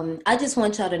 look, I just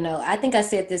want y'all to know, I think I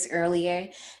said this earlier,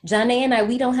 Janae and I,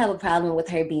 we don't have a problem with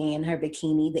her being in her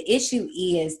bikini. The issue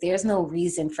is there's no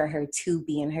reason for her to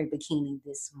be in her bikini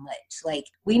this much. Like,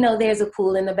 we know there's a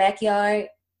pool in the backyard,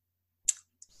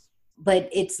 but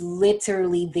it's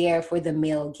literally there for the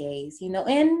male gaze, and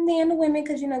the women,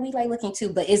 because, we like looking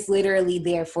too, but it's literally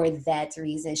there for that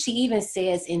reason. She even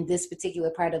says in this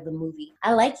particular part of the movie,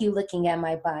 I like you looking at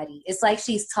my body. It's like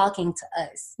she's talking to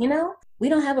us, We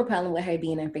don't have a problem with her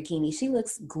being in bikini. She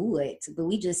looks good, but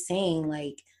we just saying,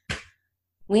 like,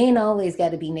 we ain't always got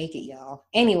to be naked, y'all.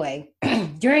 Anyway,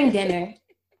 during dinner,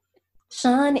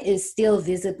 Sean is still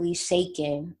visibly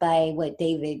shaken by what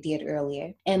David did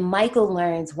earlier. And Michael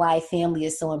learns why family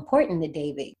is so important to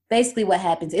David. Basically what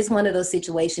happens, it's one of those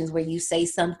situations where you say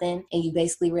something and you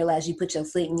basically realize you put your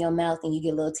foot in your mouth and you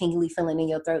get a little tingly feeling in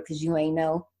your throat because you ain't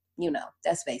know.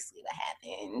 That's basically what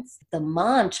happens. The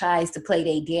mom tries to play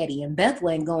their daddy, and Beth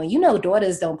wasn't going,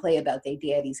 daughters don't play about their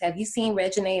daddies. Have you seen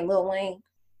Reginae and Lil Wayne?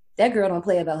 That girl don't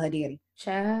play about her daddy.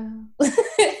 Child.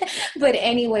 But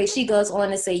anyway, she goes on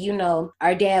to say,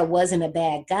 our dad wasn't a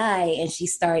bad guy. And she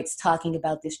starts talking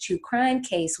about this true crime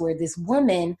case where this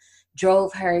woman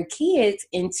drove her kids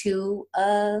into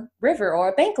a river or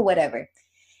a bank or whatever.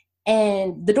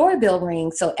 And the doorbell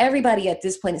rings. So everybody at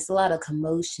this point, it's a lot of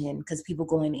commotion because people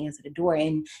go in and answer the door.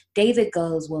 And David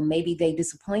goes, well, maybe they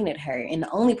disappointed her. And the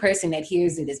only person that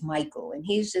hears it is Michael. And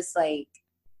he's just like,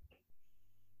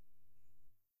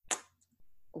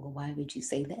 well, why would you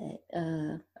say that?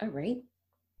 All right.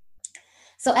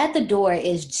 So at the door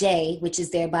is Jay, which is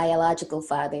their biological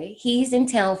father. He's in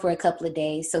town for a couple of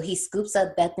days, so he scoops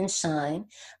up Beth and Sean.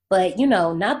 But,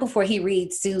 not before he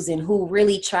reads Susan, who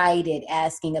really tried it,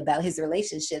 asking about his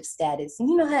relationship status. And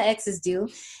you know how exes do.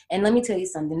 And let me tell you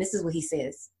something. This is what he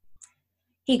says.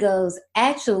 He goes,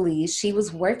 actually, she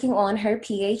was working on her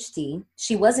PhD.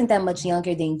 She wasn't that much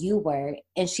younger than you were,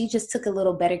 and she just took a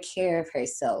little better care of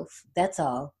herself. That's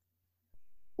all.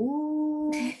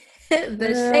 Ooh.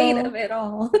 The shade of it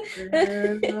all.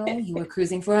 Girl, you were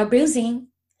cruising for a bruising,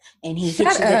 and he hit you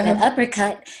with that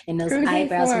uppercut, and those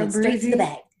eyebrows went straight to the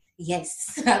back.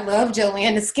 Yes, I love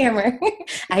Joanne the Scammer.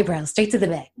 Eyebrows straight to the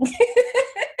back.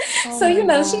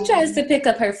 So, she tries to pick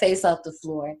up her face off the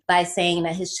floor by saying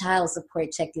that his child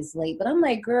support check is late. But I'm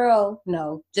like, girl,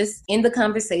 no, just end the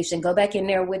conversation. Go back in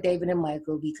there with David and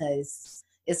Michael because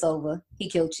it's over. He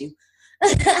killed you.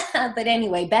 But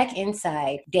anyway, back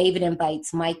inside, David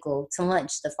invites Michael to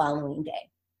lunch the following day.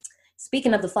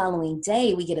 Speaking of the following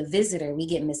day, we get a visitor. We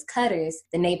get Miss Cutters,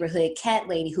 the neighborhood cat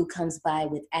lady who comes by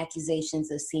with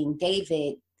accusations of seeing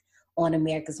David on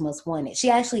America's Most Wanted. She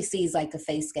actually sees like a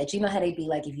face sketch. You know how they be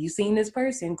like, if you seen this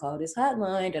person, call this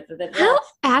hotline. Da, da, da, da. How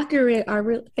accurate are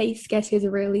face sketches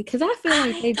really? Because I feel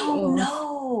like they don't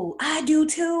know. I do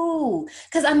too.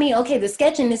 Because okay, the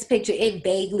sketch in this picture, it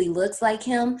vaguely looks like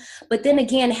him. But then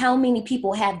again, how many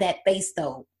people have that face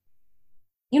though?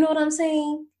 You know what I'm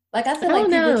saying? Like, I feel like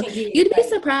people can get You'd be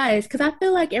surprised because I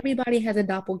feel like everybody has a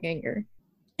doppelganger.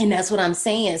 And that's what I'm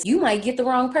saying. You might get the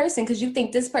wrong person because you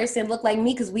think this person looked like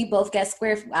me because we both got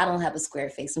square. I don't have a square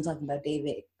face. I'm talking about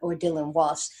David or Dylan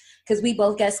Walsh because we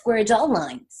both got square jaw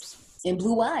lines and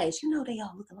blue eyes. They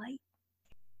all look alike.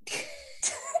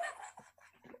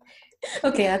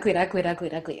 Okay, I quit.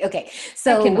 Okay,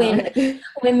 so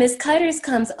when Miss Cutters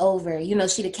comes over,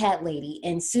 she the cat lady,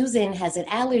 and Susan has an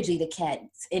allergy to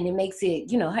cats, and it makes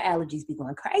it, her allergies be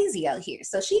going crazy out here.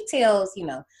 So she tells,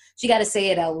 she got to say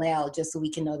it out loud just so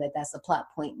we can know that that's a plot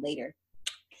point later.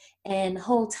 And the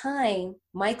whole time,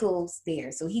 Michael's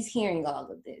there, so he's hearing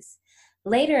all of this.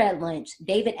 Later at lunch,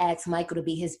 David asks Michael to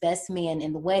be his best man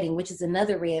in the wedding, which is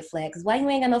another red flag, because why you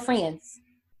ain't got no friends?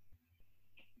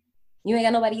 You ain't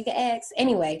got nobody you can ask?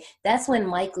 Anyway, that's when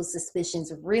Michael's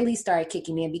suspicions really start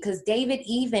kicking in, because David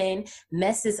even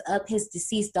messes up his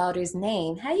deceased daughter's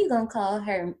name. How you gonna call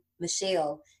her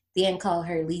Michelle, then call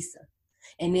her Lisa,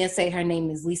 and then say her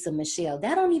name is Lisa Michelle?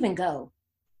 That don't even go.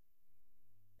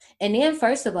 And then,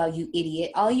 first of all, you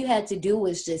idiot, all you had to do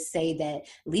was just say that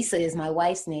Lisa is my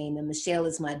wife's name and Michelle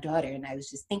is my daughter, and I was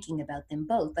just thinking about them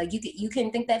both. Like, you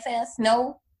couldn't think that fast?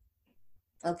 No?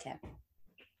 Okay.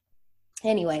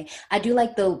 Anyway, I do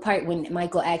like the part when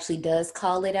Michael actually does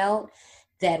call it out,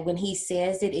 that when he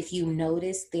says it, if you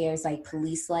notice, there's like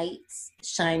police lights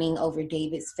shining over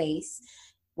David's face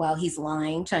while he's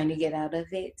lying, trying to get out of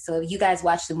it. So if you guys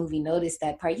watch the movie, notice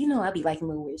that part. You know, I'll be liking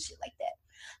little weird shit like that.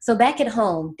 So back at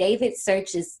home, David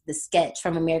searches the sketch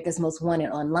from America's Most Wanted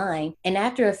online, and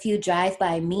after a few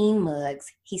drive-by mean mugs,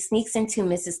 he sneaks into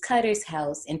Mrs. Cutter's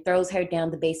house and throws her down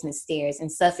the basement stairs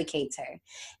and suffocates her.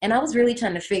 And I was really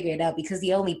trying to figure it out because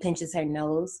he only pinches her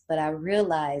nose, but I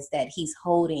realized that he's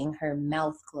holding her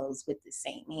mouth closed with the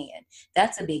same hand.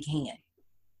 That's a big hand.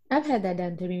 I've had that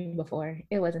done to me before.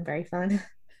 It wasn't very fun.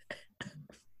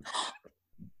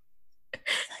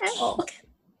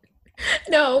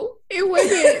 No, it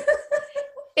wasn't.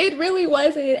 It really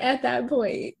wasn't at that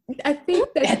point. I think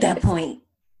that at that point.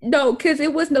 No, because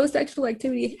it was no sexual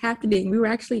activity happening. We were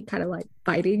actually kind of like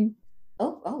fighting.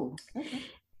 Oh, okay.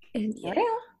 And, yeah.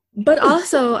 But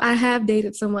also, I have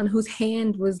dated someone whose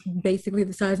hand was basically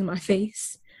the size of my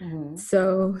face. Mm-hmm.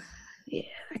 So, yeah,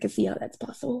 I can see how that's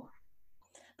possible.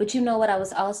 But you know what? I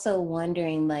was also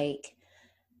wondering, like,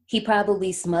 he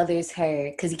probably smothers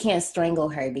her because he can't strangle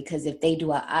her, because if they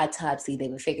do an autopsy, they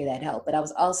would figure that out. But I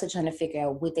was also trying to figure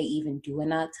out, would they even do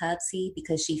an autopsy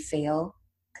because she fell,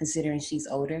 considering she's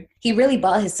older? He really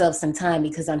bought himself some time,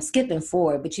 because I'm skipping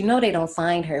forward, but you know they don't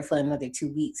find her for another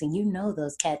 2 weeks, and you know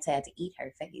those cats had to eat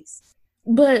her face.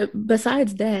 But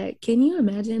besides that, can you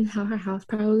imagine how her house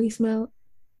probably smelled?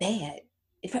 Bad.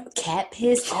 Cat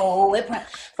piss? Oh,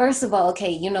 first of all,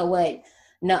 okay, you know what?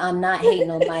 No, I'm not hating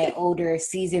on my older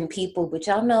seasoned people, but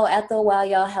y'all know after a while,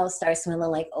 y'all house starts smelling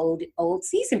like old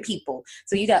seasoned people.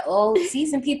 So you got old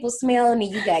seasoned people smell, and then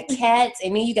you got cats,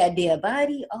 and then you got dead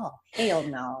body. Oh, hell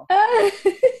no.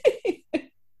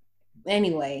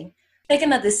 Anyway, take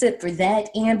another sip for that,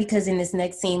 and because in this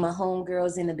next scene, my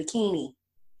homegirl's in a bikini.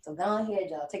 So go ahead,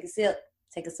 y'all. Take a sip,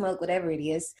 take a smoke, whatever it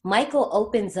is. Michael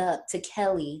opens up to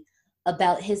Kelly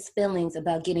about his feelings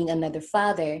about getting another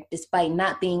father, despite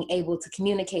not being able to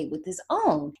communicate with his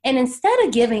own. And instead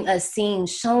of giving us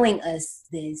scenes showing us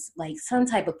this, like some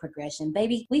type of progression,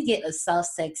 baby, we get a soft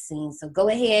sex scene. So go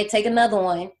ahead, take another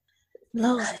one.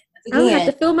 Lord, I'm gonna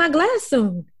have to fill my glass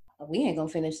soon. We ain't gonna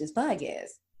finish this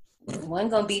podcast. One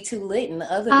gonna be too lit, and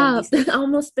the other gonna be I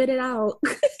almost spit it out.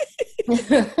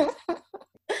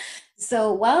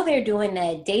 So while they're doing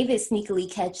that, David sneakily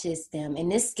catches them,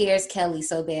 and this scares Kelly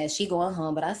so bad. She going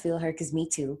home, but I feel her, because me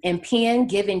too. And Penn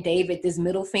giving David this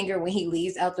middle finger when he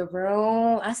leaves out the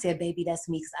room. I said, baby, that's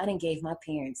me, because I done gave my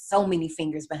parents so many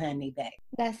fingers behind their back.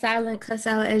 That silent cuss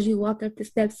out as you walk up the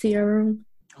steps to your room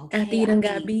after you done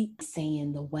got beat.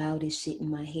 Saying the wildest shit in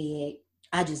my head.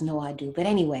 I just know I do. But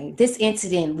anyway, this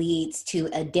incident leads to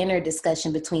a dinner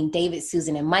discussion between David,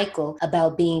 Susan, and Michael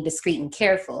about being discreet and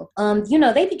careful. You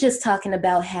know, they be just talking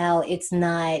about how it's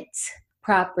not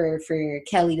proper for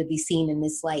Kelly to be seen in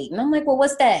this light. And I'm like, well,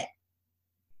 what's that?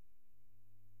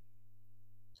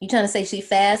 You trying to say she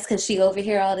fast because she over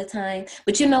here all the time?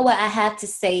 But you know what? I have to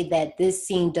say that this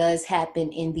scene does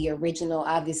happen in the original.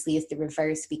 Obviously, it's the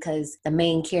reverse, because the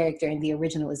main character in the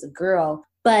original is a girl.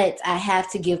 But I have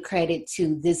to give credit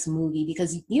to this movie,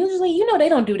 because usually, you know, they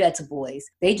don't do that to boys.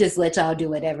 They just let y'all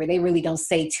do whatever. They really don't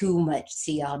say too much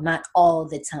to y'all, not all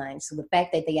the time. So the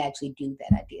fact that they actually do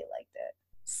that, I did like that.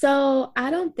 So I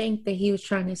don't think that he was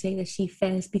trying to say that she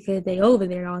fast because they over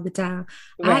there all the time.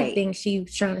 Right. I think she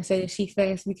was trying to say that she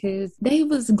fast because they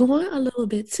was going a little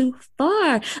bit too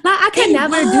far. Like, I can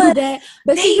never do that.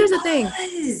 But see, here's the thing.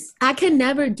 I can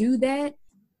never do that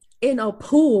in a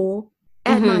pool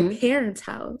at my parents'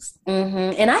 house.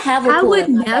 And I have a pool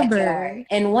in my backyard.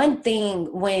 And one thing,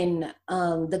 when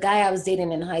the guy I was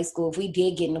dating in high school, if we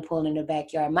did get in a pool in the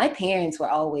backyard, my parents were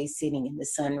always sitting in the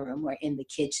sunroom or in the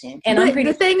kitchen. And I'm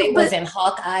pretty sure they wasn't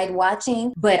hawk-eyed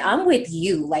watching, but I'm with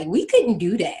you. Like, we couldn't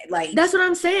do that. Like, that's what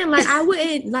I'm saying. Like, I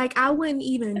wouldn't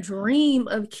even dream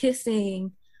of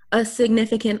kissing a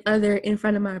significant other in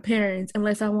front of my parents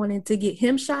unless I wanted to get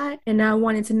him shot and I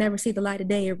wanted to never see the light of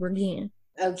day ever again.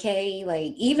 Okay,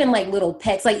 like even like little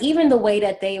pets, like even the way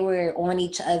that they were on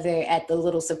each other at the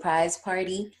little surprise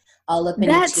party, all up in the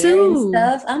That chair and too.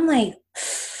 stuff. I'm like,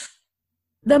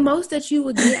 The most that you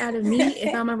would get out of me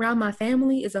if I'm around my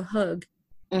family is a hug.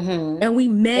 And we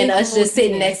may and us hold just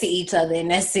sitting hands. next to each other,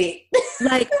 and that's it.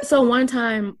 Like, so one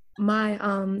time, my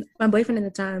boyfriend at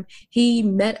the time, he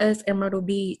met us in Myrtle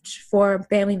Beach for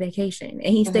family vacation,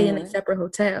 and he stayed in a separate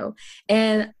hotel.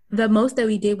 And the most that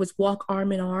we did was walk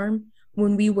arm in arm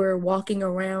when we were walking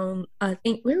around. I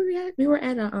think where were we at? We were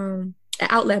at a an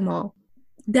outlet mall.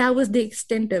 That was the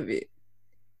extent of it.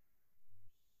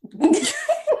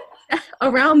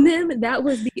 Around them, that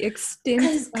was the extent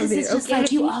of it. Because it's just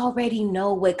like you already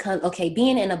know what comes. Okay,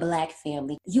 being in a Black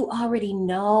family, you already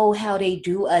know how they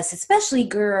do us, especially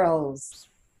girls.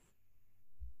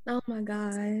 Oh my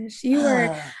gosh. You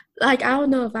were like, I don't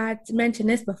know if I mentioned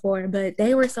this before, but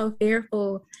they were so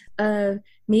fearful of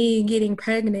me getting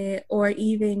pregnant or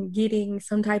even getting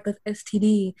some type of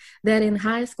STD that in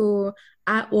high school,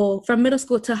 from middle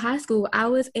school to high school, I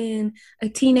was in a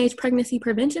teenage pregnancy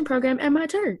prevention program at my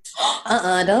church.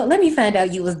 Don't let me find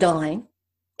out you was dying.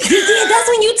 You did. That's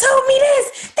when you told me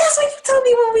this. That's when you told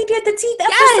me when we did the teeth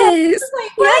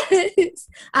episode. Yes.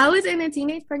 I was in a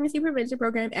teenage pregnancy prevention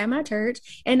program at my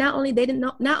church, and not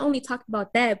only talked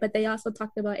about that, but they also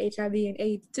talked about HIV and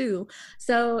AIDS too.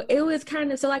 So it was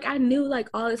kind of like I knew like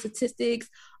all the statistics,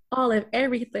 all of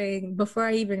everything before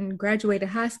I even graduated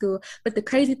high school. But the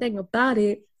crazy thing about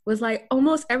it was like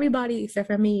almost everybody except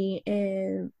for me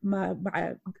and my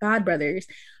god brothers,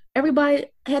 everybody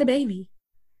had a baby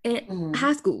in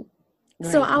high school.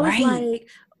 Right, so I was like,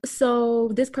 so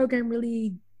this program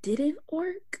really didn't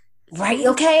work? Right,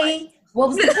 okay. What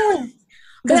was the point?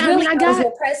 Because really, girls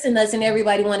were pressing us and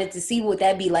everybody wanted to see what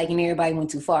that'd be like, and everybody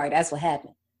went too far. That's what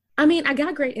happened. I mean, I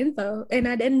got great info, and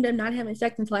I ended up not having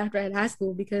sex until after I had high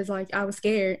school because, like, I was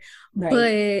scared.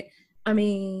 Right. But, I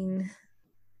mean...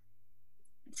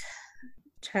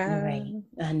 Child. Right,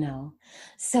 I know.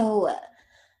 So,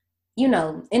 you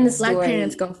know, in the story... Black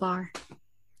parents go far.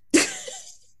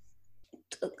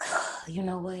 You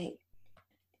know what?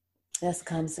 That's a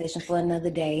conversation for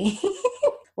another day.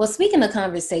 Well, speaking of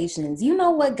conversations, you know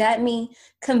what got me?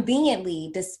 Conveniently,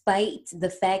 despite the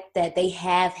fact that they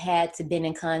have had to been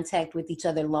in contact with each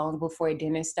other long before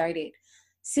dinner started,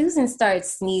 Susan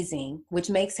starts sneezing, which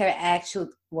makes her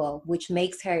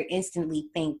instantly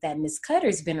think that Miss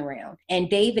Cutter's been around. And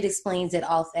David explains it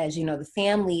off as, you know, the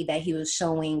family that he was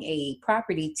showing a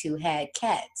property to had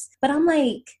cats. But I'm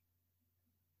like,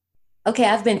 okay,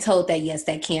 I've been told that, yes,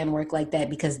 that can work like that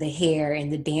because the hair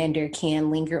and the dander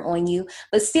can linger on you.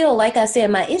 But still, like I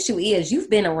said, my issue is you've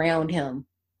been around him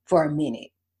for a minute.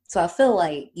 So I feel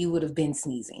like you would have been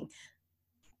sneezing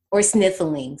or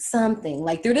sniffling, something.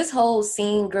 Like through this whole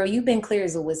scene, girl, you've been clear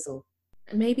as a whistle.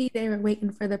 Maybe they were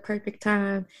waiting for the perfect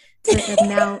time to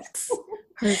announce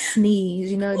her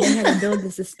sneeze. You know, they had to build the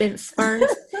suspense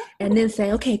first and then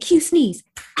say, okay, cue sneeze,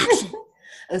 action.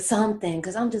 Or something,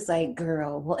 because I'm just like,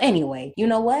 girl. Well, anyway, you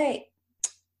know what?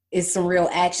 It's some real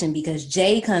action because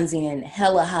Jay comes in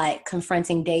hella hot,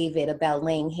 confronting David about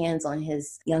laying hands on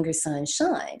his younger son,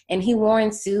 Sean. And he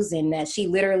warns Susan that she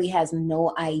literally has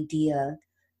no idea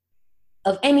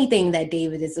of anything that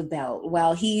David is about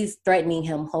while he's threatening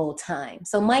him whole time.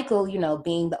 So Michael, you know,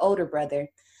 being the older brother,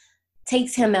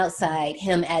 takes him outside,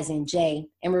 him as in Jay,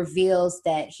 and reveals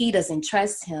that he doesn't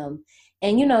trust him.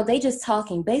 And, you know, they just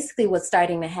talking. Basically, what's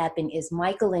starting to happen is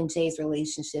Michael and Jay's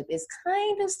relationship is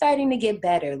kind of starting to get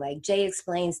better. Like, Jay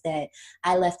explains that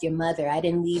I left your mother. I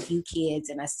didn't leave you kids,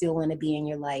 and I still want to be in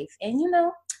your life. And, you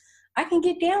know, I can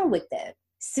get down with that.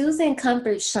 Susan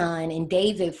comforts Sean, and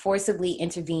David forcibly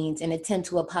intervenes in an attempt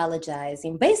to apologize.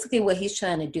 And basically what he's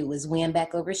trying to do is win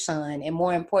back over Sean and,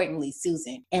 more importantly,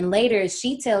 Susan. And later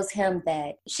she tells him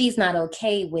that she's not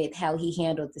okay with how he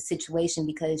handled the situation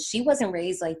because she wasn't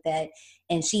raised like that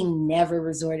and she never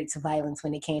resorted to violence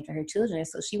when it came to her children.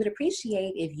 So she would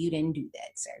appreciate if you didn't do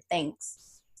that, sir. Thanks.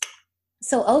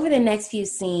 So over the next few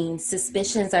scenes,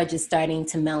 suspicions are just starting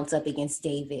to mount up against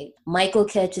David. Michael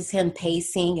catches him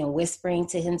pacing and whispering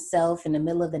to himself in the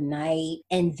middle of the night.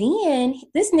 And then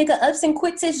this nigga ups and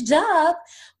quits his job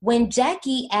when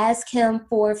Jackie asks him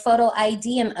for photo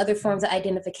ID and other forms of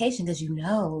identification because you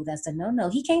know that's a no-no.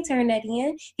 He can't turn that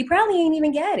in. He probably ain't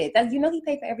even got it. You know he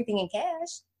paid for everything in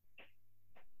cash.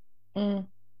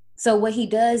 So what he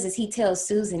does is he tells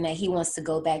Susan that he wants to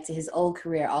go back to his old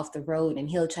career off the road and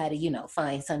he'll try to, you know,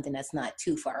 find something that's not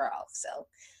too far off. So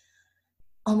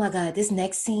Oh my God, this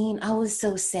next scene, I was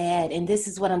so sad. And this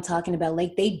is what I'm talking about.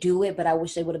 Like, they do it, but I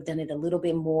wish they would have done it a little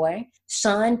bit more.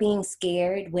 Sean being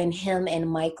scared when him and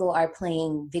Michael are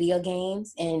playing video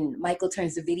games, and Michael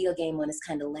turns the video game on, it's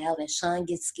kind of loud, and Sean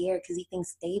gets scared because he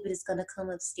thinks David is going to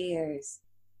come upstairs.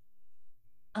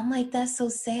 I'm like, that's so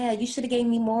sad. You should have gave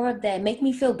me more of that. Make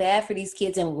me feel bad for these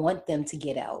kids and want them to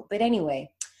get out. But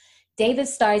anyway, David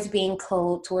starts being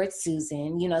cold towards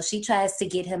Susan. You know, she tries to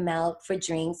get him out for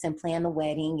drinks and plan the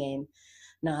wedding, and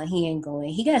nah, he ain't going.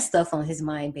 He got stuff on his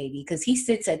mind, baby, because he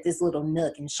sits at this little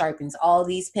nook and sharpens all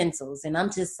these pencils. And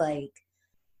I'm just like,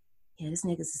 yeah, this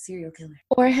nigga's a serial killer.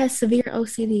 Or has severe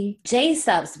OCD. Jay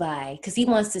stops by because he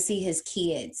wants to see his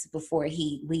kids before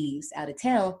he leaves out of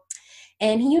town.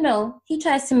 And, you know, he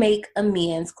tries to make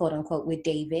amends, quote unquote, with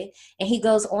David. And he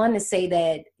goes on to say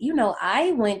that, you know,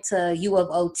 I went to U of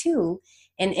O too.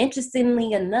 And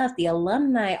interestingly enough, the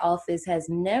alumni office has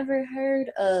never heard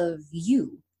of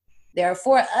you. There are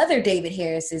 4 other David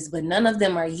Harrises, but none of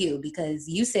them are you because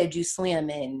you said you swim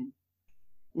and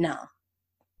no.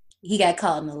 He got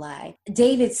caught in a lie.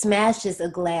 David smashes a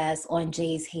glass on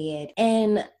Jay's head.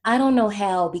 And I don't know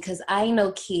how, because I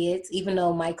know kids, even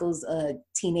though Michael's a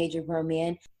teenager grown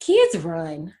man, kids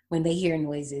run when they hear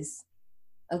noises.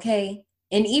 Okay?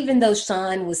 And even though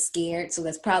Sean was scared, so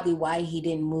that's probably why he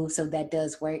didn't move, so that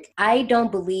does work. I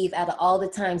don't believe out of all the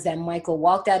times that Michael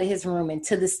walked out of his room and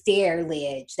to the stair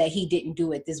ledge that he didn't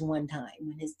do it this one time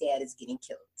when his dad is getting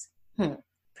killed.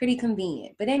 Pretty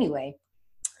convenient. But anyway,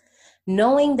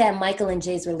 knowing that Michael and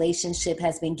Jay's relationship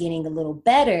has been getting a little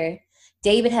better,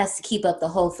 David has to keep up the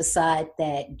whole facade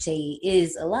that Jay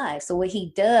is alive. So what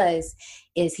he does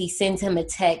is he sends him a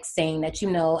text saying that, you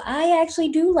know, I actually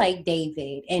do like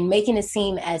David, and making it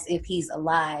seem as if he's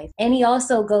alive. And he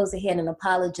also goes ahead and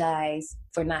apologizes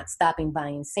for not stopping by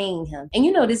and seeing him. And,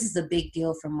 you know, this is a big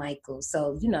deal for Michael.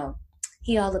 So, you know,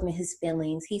 he all up in his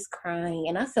feelings. He's crying.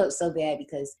 And I felt so bad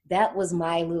because that was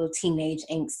my little teenage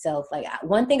angst self. Like,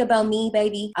 one thing about me,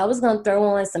 baby, I was going to throw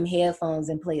on some headphones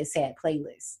and play a sad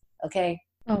playlist. Okay?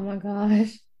 Oh my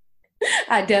gosh.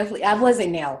 I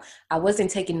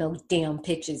wasn't taking no damn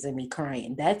pictures of me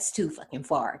crying. That's too fucking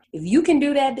far. If you can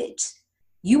do that, bitch,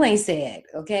 you ain't sad.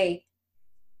 Okay?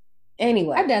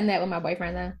 Anyway. I've done that with my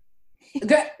boyfriend though.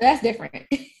 Girl, that's different.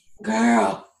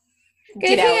 Girl.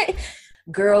 Get out.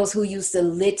 Girls who used to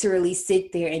literally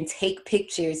sit there and take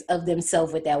pictures of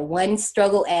themselves with that one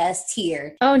struggle ass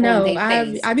tear. Oh no,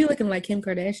 I be looking like Kim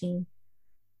Kardashian.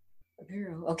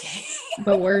 Girl, okay.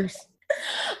 But worse.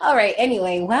 All right,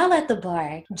 anyway, while at the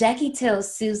bar, Jackie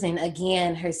tells Susan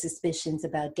again her suspicions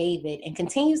about David and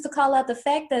continues to call out the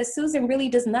fact that Susan really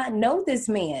does not know this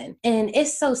man. And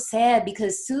it's so sad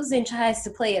because Susan tries to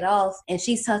play it off and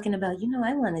she's talking about, you know,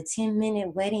 I want a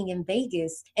 10-minute wedding in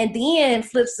Vegas. And then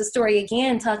flips the story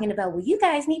again talking about, well, you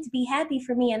guys need to be happy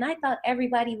for me. And I thought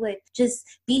everybody would just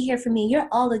be here for me. You're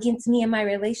all against me and my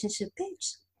relationship,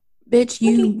 bitch. Bitch,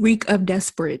 you reek of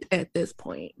desperate at this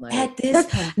point. Like, at this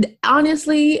point.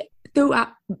 Honestly,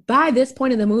 by this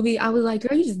point in the movie, I was like,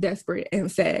 girl, you just desperate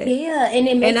and sad. Yeah, and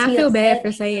it makes I feel bad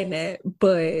for saying that,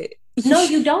 but... No,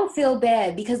 you don't feel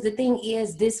bad because the thing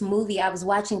is, this movie, I was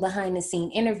watching behind the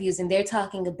scene interviews and they're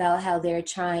talking about how they're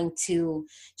trying to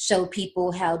show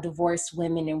people how divorced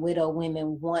women and widow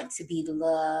women want to be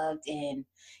loved and,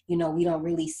 you know, we don't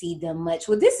really see them much.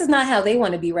 Well, this is not how they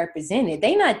want to be represented.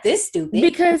 They not this stupid.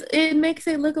 Because it makes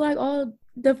it look like all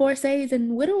divorcees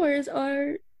and widowers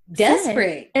are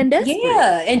desperate. And desperate.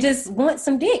 Yeah, and just want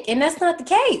some dick. And that's not the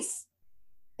case.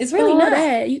 It's really not.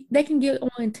 They can get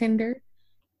on Tinder.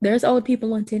 There's old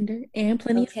people on Tinder and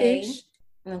plenty of fish.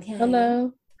 Okay.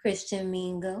 Hello. Christian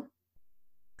Mingle.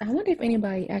 I wonder if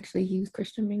anybody actually used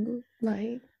Christian Mingle.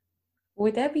 Like,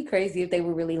 would that be crazy if they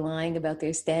were really lying about their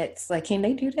stats? Like, can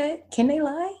they do that? Can they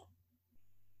lie?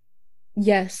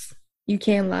 Yes, you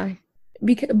can lie.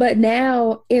 But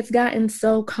now it's gotten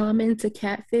so common to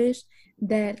catfish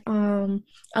that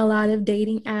a lot of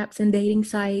dating apps and dating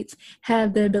sites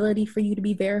have the ability for you to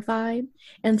be verified.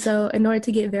 And so in order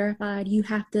to get verified, you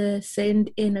have to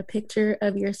send in a picture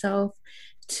of yourself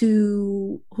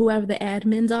to whoever the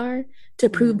admins are to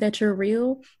prove that you're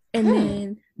real. And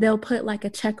then they'll put like a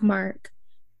check mark,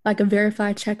 like a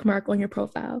verified check mark on your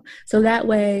profile. So that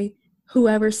way,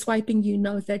 whoever's swiping you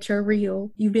knows that you're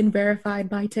real. You've been verified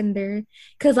by Tinder.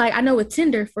 Because, like, I know with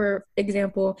Tinder, for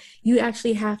example, you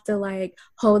actually have to, like,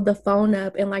 hold the phone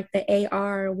up and, like, the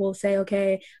AR will say,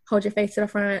 okay, hold your face to the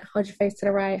front, hold your face to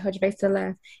the right, hold your face to the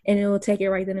left, and it will take it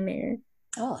right then and there.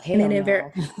 Oh, hell and then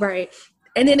no. Right.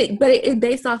 And then it's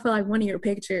based off of, like, one of your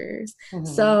pictures. Mm-hmm.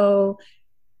 So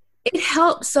It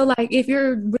helps. So, like, if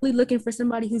you're really looking for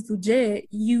somebody who's legit,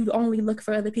 you'd only look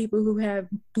for other people who have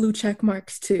blue check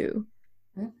marks too.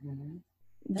 Mm-hmm.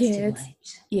 That's too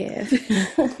much. Yeah.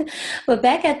 But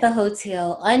back at the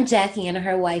hotel, Aunt Jackie and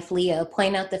her wife Leah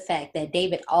point out the fact that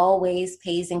David always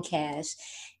pays in cash,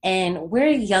 and we're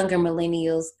younger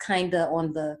millennials, kind of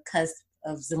on the cusp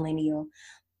of zillennial.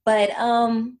 But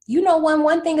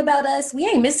one thing about us, we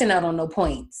ain't missing out on no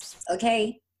points.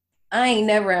 Okay, I ain't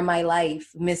never in my life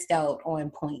missed out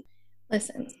on points.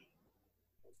 Listen,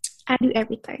 I do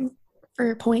everything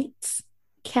for points,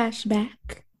 cash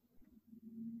back,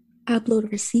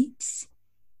 upload receipts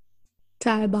to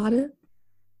Ibotta,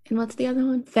 and what's the other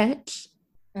one? Fetch.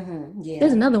 Mm-hmm, yeah,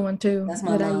 there's another one too. That's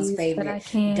my mom's favorite. I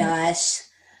can't. Dash.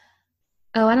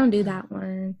 Oh, I don't do that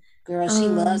one. Girl, she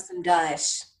loves some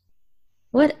Dash.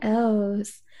 What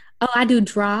else? Oh, I do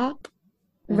Drop,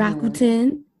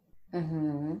 Rakuten.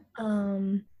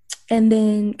 Mm-hmm. And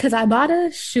then because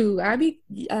Ibotta, I be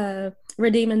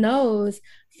redeeming those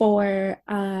for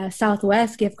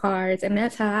Southwest gift cards, and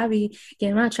that's how I be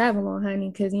getting my travel on, honey.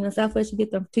 Because Southwest, you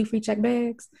get the 2 free check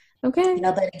bags. Okay,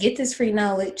 y'all better get this free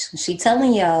knowledge. She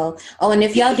telling y'all. Oh, and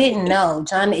if y'all didn't know,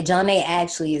 John A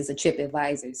actually is a trip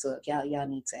advisor. So if y'all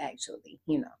need to actually,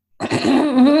 jump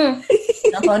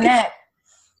on that.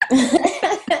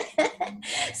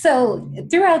 So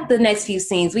throughout the next few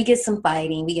scenes, we get some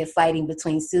fighting. We get fighting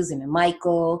between Susan and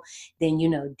Michael. Then,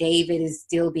 David is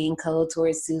still being cold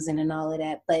towards Susan and all of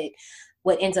that. But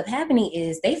what ends up happening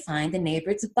is they find the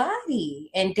neighbor's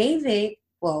body. And David,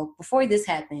 well, before this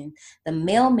happened, the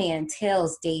mailman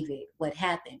tells David what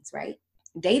happens, right?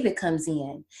 David comes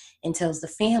in and tells the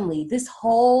family this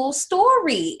whole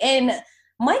story. And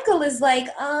Michael is like,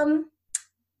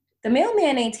 the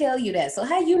mailman ain't tell you that. So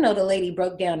how you know the lady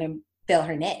broke down and fell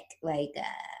her neck? Like,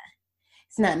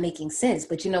 it's not making sense.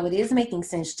 But it is making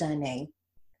sense, John A.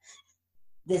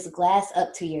 This glass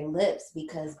up to your lips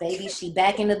because, baby, she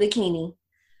back in the bikini.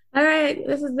 All right,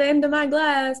 this is the end of my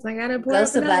glass. I gotta pour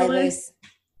Ghost Survivors.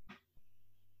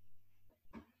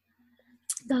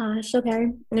 Gosh,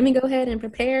 okay. Let me go ahead and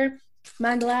prepare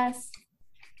my glass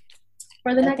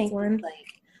for the next one.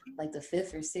 Like the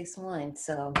 5th or 6th one.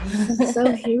 So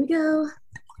here we go.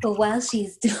 But while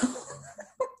she's doing,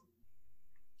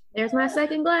 there's my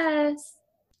second glass.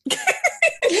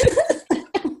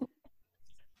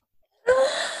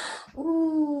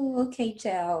 Ooh, okay,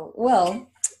 child. Well,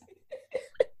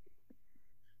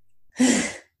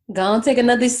 go on, take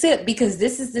another sip because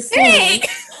this is the scene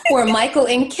where Michael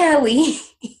and Kelly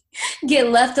get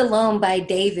left alone by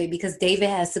David because David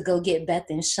has to go get Beth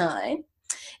and Sean.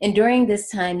 And during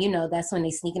this time, that's when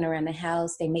they're sneaking around the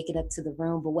house. They make it up to the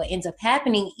room. But what ends up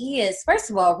happening is, first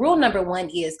of all, rule number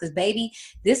 1 is, because, baby,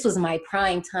 this was my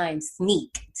prime time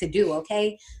sneak to do,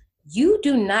 okay? You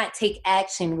do not take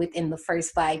action within the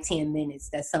first 5-10 minutes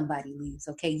that somebody leaves,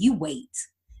 okay? You wait.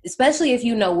 Especially if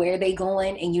you know where they're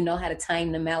going and you know how to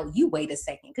time them out, you wait a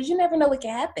second because you never know what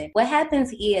can happen. What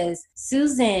happens is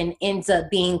Susan ends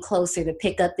up being closer to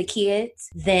pick up the kids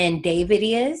than David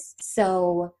is.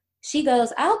 So she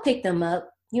goes, I'll pick them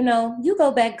up. You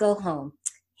go back, go home.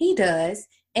 He does.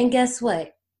 And guess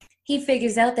what? He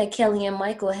figures out that Kelly and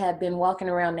Michael have been walking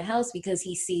around the house because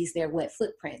he sees their wet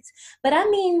footprints. But I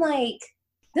mean,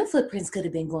 them footprints could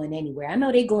have been going anywhere. I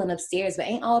know they're going upstairs, but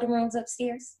ain't all the rooms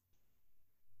upstairs?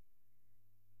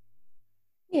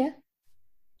 Yeah.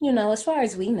 As far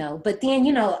as we know. But then,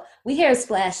 we hear a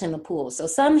splash in the pool. So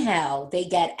somehow they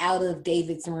got out of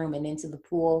David's room and into the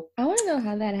pool. I want to know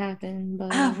how that happened.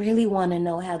 But I really want to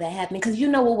know how that happened. Because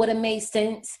what would have made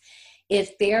sense?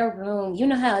 If their room,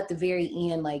 how at the very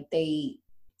end, they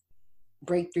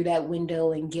break through that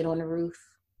window and get on the roof?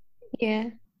 Yeah.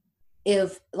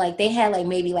 If, they had,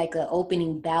 maybe, an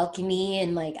opening balcony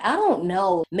and, I don't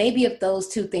know. Maybe if those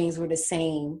two things were the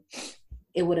same,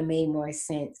 it would have made more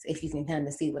sense, if you can kind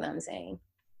of see what I'm saying.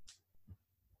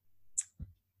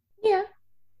 Yeah.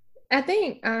 I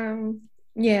think,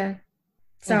 yeah.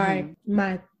 Sorry,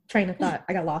 my train of thought,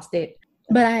 I got lost it.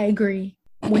 But I agree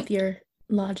with your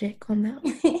logic on that.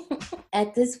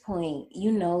 At this point,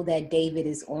 that David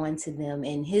is on to them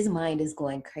and his mind is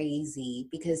going crazy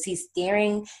because he's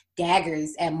staring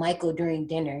daggers at Michael during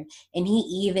dinner, and he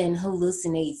even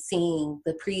hallucinates seeing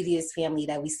the previous family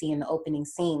that we see in the opening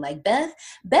scene. Beth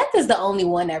is the only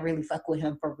one that really fuck with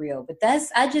him for real, but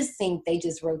I just think they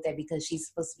just wrote that because she's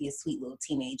supposed to be a sweet little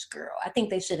teenage girl. I think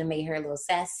they should have made her a little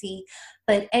sassy,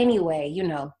 but anyway,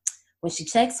 when she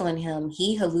checks on him,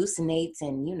 he hallucinates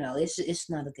and, it's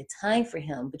not a good time for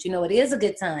him. But it is a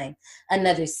good time.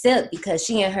 Another sip because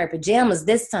she in her pajamas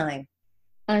this time.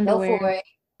 Underwear. Go for it.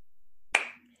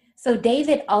 So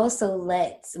David also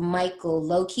lets Michael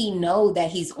low-key know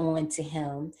that he's on to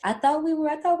him. I thought we were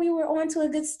on to a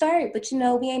good start, but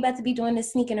we ain't about to be doing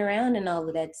this sneaking around and all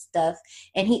of that stuff.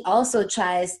 And he also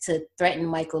tries to threaten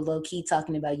Michael low-key,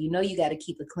 talking about, you got to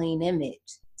keep a clean image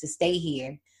to stay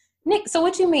here. Nick, so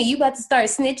what you mean? You about to start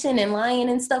snitching and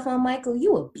lying and stuff on Michael?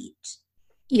 You a bitch.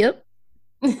 Yep.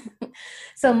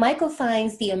 So Michael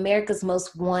finds the America's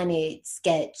Most Wanted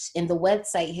sketch in the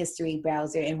website history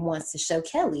browser and wants to show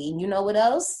Kelly. And you know what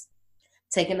else?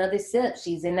 Take another sip.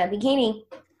 She's in that bikini.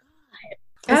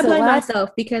 I blame myself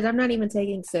because I'm not even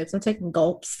taking sips. I'm taking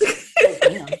gulps. Oh,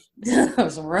 damn. That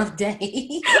was a rough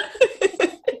day.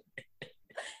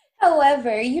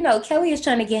 However, Kelly is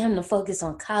trying to get him to focus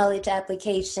on college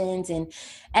applications. And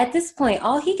at this point,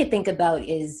 all he could think about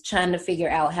is trying to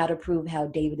figure out how to prove how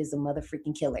David is a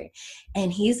motherfucking killer.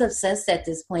 And he's obsessed at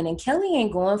this point, and Kelly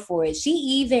ain't going for it. She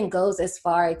even goes as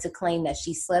far to claim that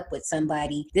she slept with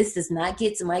somebody. This does not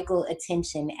get Michael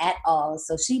attention at all.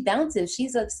 So she bounces.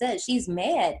 She's upset. She's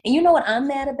mad. And you know what I'm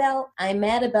mad about? I'm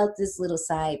mad about this little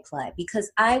side plot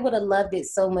because I would have loved it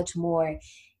so much more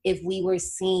if we were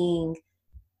seeing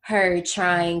her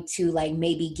trying to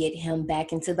maybe get him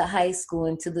back into the high school,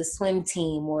 into the swim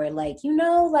team, or I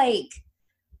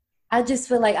just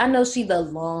feel like, I know she the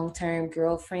long-term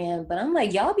girlfriend, but I'm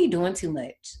like, y'all be doing too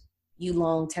much. You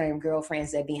long-term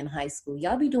girlfriends that be in high school,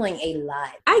 y'all be doing a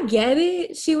lot. I get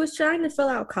it. She was trying to fill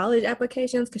out college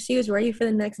applications because she was ready for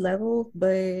the next level,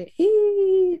 but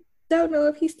he don't know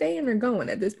if he's staying or going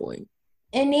at this point.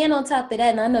 And then on top of that,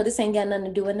 and I know this ain't got nothing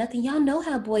to do with nothing, y'all know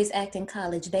how boys act in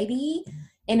college, baby.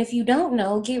 And if you don't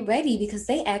know, get ready because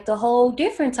they act a whole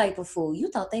different type of fool. You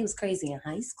thought they was crazy in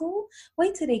high school?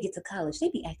 Wait till they get to college. They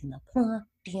be acting a plumb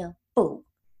damn fool.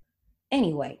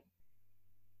 Anyway,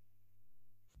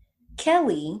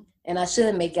 Kelly, and I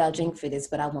should make y'all drink for this,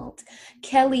 but I won't.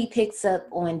 Kelly picks up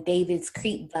on David's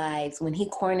creep vibes when he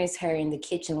corners her in the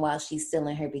kitchen while she's still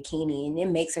in her bikini, and it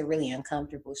makes her really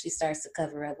uncomfortable. She starts to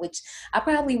cover up, which I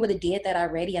probably would have did that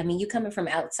already. I mean, you coming from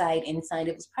outside, inside,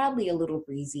 it was probably a little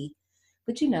breezy.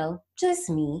 But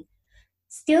just me.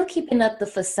 Still keeping up the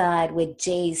facade with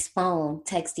Jay's phone,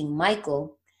 texting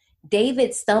Michael,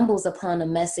 David stumbles upon a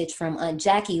message from Aunt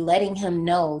Jackie letting him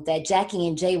know that Jackie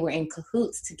and Jay were in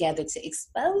cahoots together to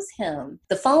expose him.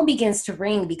 The phone begins to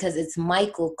ring because it's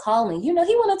Michael calling. He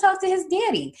want to talk to his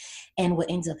daddy. And what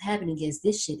ends up happening is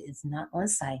this shit is not on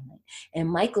silent. And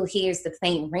Michael hears the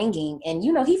faint ringing and,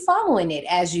 he following it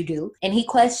as you do. And he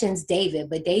questions David,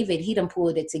 but David, he done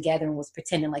pulled it together and was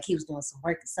pretending like he was doing some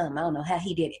work or something. I don't know how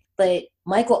he did it. But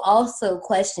Michael also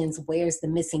questions where's the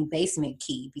missing basement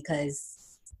key because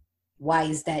why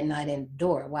is that not in the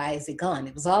door? Why is it gone?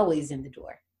 It was always in the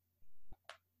door.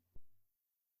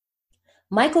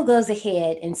 Michael goes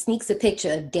ahead and sneaks a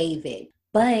picture of David,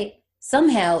 but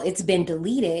somehow it's been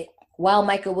deleted while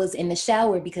Michael was in the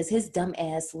shower because his dumb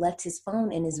ass left his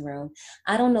phone in his room.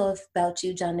 I don't know about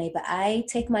you, Johnny, but I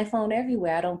take my phone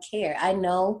everywhere. I don't care. I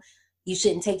know you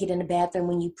shouldn't take it in the bathroom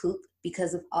when you poop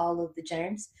because of all of the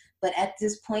germs. But at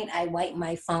this point, I wipe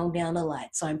my phone down a lot.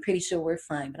 So I'm pretty sure we're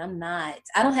fine. But I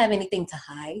don't have anything to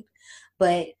hide.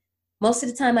 But most of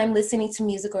the time I'm listening to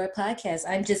music or a podcast.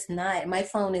 I'm just not. My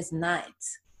phone is not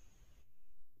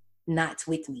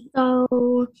with me.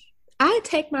 So I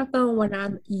take my phone when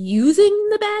I'm using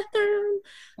the bathroom.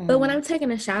 But when I'm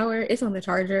taking a shower, it's on the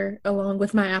charger along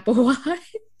with my Apple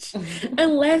Watch.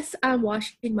 Unless I'm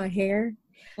washing my hair.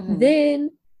 Then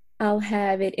I'll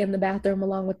have it in the bathroom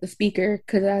along with the speaker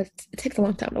because it takes a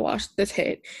long time to wash this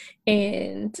head,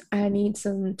 and I need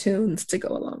some tunes to go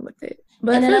along with it.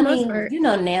 But and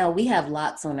then, now we have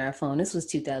locks on our phone. This was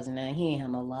 2009. He ain't have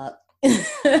no lock.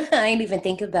 I ain't even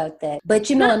think about that. But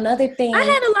another thing. I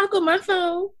had a lock on my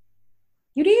phone.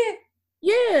 You did?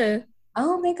 Yeah. I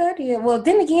don't think I did. Well,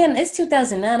 then again, it's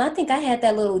 2009. I think I had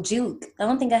that little juke. I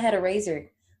don't think I had a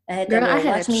razor. I had that. Girl, I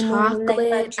had a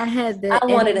chocolate. I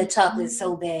wanted a chocolate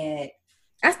so bad.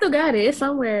 I still got it. It's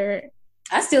somewhere.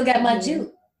 I still got my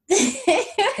juke.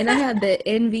 And I had the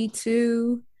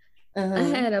NV2. I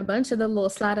had a bunch of the little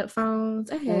slide-up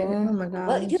phones. I had, oh my God.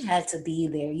 Well, you had to be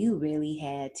there. You really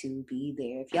had to be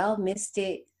there. If y'all missed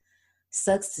it,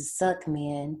 sucks to suck,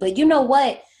 man. But you know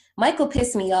what? Michael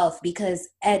pissed me off because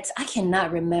I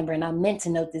cannot remember, and I meant to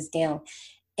note this down.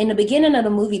 In the beginning of the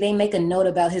movie, they make a note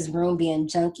about his room being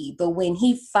junky. But when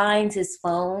he finds his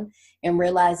phone and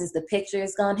realizes the picture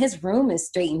is gone, his room is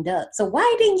straightened up. So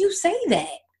why didn't you say that?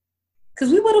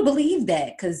 Because we would have believed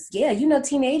that. Because, yeah,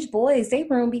 teenage boys, their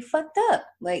room be fucked up.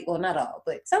 Well, not all,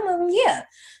 but some of them, yeah.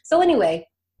 So anyway,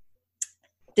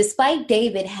 despite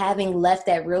David having left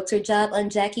that realtor job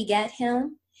Aunt Jackie got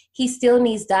him, he still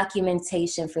needs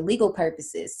documentation for legal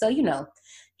purposes. So,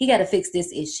 he got to fix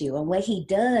this issue. And what he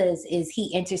does is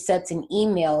he intercepts an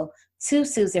email to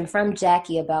Susan from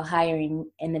Jackie about hiring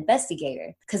an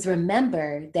investigator. Because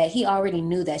remember that he already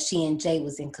knew that she and Jay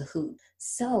was in cahoots.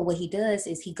 So what he does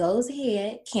is he goes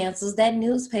ahead, cancels that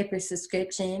newspaper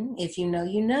subscription. If you know,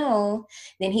 you know.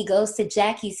 Then he goes to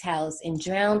Jackie's house and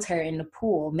drowns her in the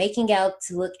pool, making out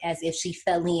to look as if she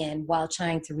fell in while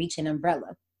trying to reach an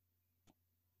umbrella.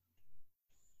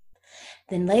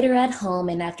 Then later at home,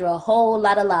 and after a whole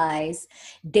lot of lies,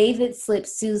 David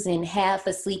slips Susan half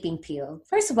a sleeping pill.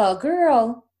 First of all,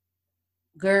 girl,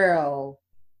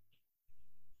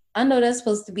 I know that's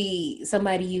supposed to be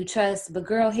somebody you trust, but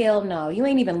girl, hell no. You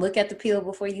ain't even look at the pill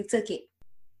before you took it.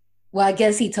 Well, I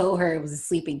guess he told her it was a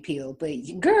sleeping pill, but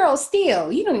girl,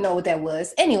 still, you don't know what that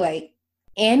was. Anyway,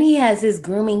 and he has his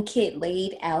grooming kit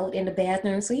laid out in the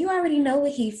bathroom, so you already know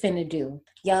what he finna do.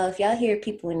 Y'all, if y'all hear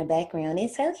people in the background,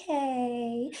 it's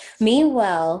okay.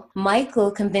 Meanwhile,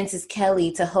 Michael convinces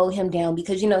Kelly to hold him down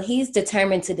because, he's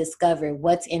determined to discover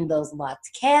what's in those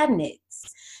locked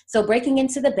cabinets. So breaking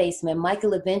into the basement,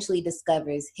 Michael eventually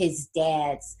discovers his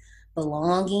dad's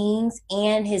belongings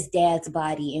and his dad's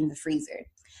body in the freezer.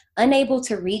 Unable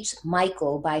to reach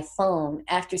Michael by phone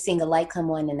after seeing a light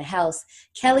come on in the house,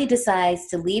 Kelly decides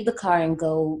to leave the car and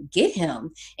go get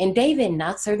him. And David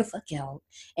knocks her the fuck out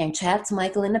and traps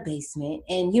Michael in the basement.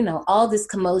 And, all this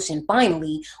commotion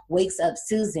finally wakes up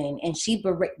Susan, and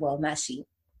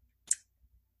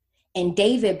And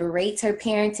David berates her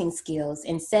parenting skills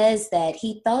and says that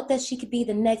he thought that she could be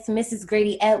the next Mrs.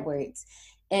 Grady Edwards.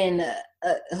 And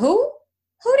who?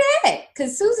 Who that?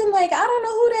 Because Susan, I don't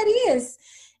know who that is.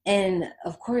 And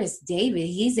of course, David,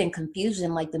 he's in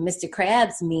confusion like the Mr.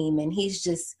 Krabs meme. And he's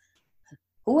just,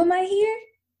 who am I here?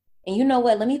 And you know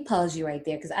what? Let me pause you right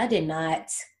there because I did not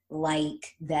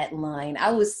like that line. I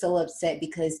was so upset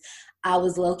because I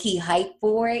was low-key hyped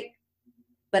for it.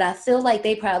 But I feel like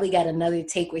they probably got another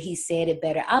take where he said it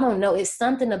better. I don't know. It's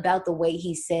something about the way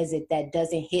he says it that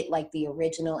doesn't hit like the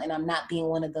original. And I'm not being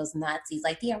one of those Nazis,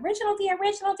 like the original.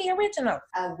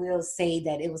 I will say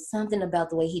that it was something about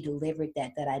the way he delivered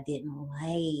that I didn't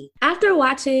like. After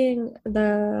watching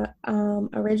the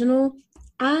original,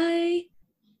 I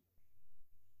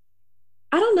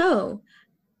don't know.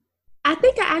 I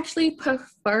think I actually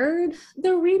preferred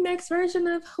the remix version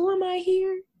of Who Am I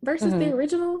Here versus the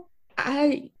original.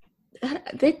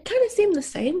 They kind of seem the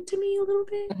same to me a little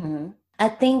bit. I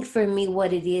think for me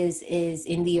what it is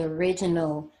in the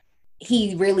original,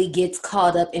 he really gets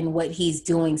caught up in what he's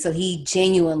doing. So he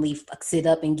genuinely fucks it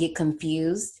up and get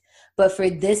confused. But for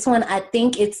this one, I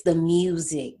think it's the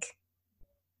music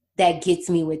that gets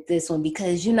me with this one,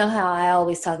 because you know how I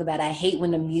always talk about, I hate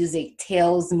when the music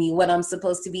tells me what I'm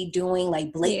supposed to be doing,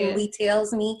 like blatantly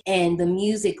tells me. And the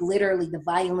music, literally the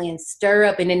violins stir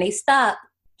up and then they stop.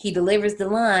 He delivers the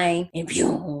line, and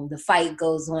boom, the fight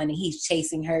goes on, and he's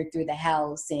chasing her through the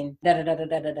house, and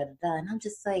da-da-da-da-da-da-da-da. And I'm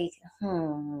just like,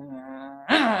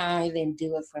 it didn't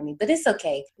do it for me, but it's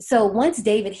okay. So once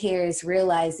David Harris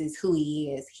realizes who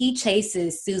he is, he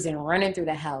chases Susan running through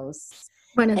the house.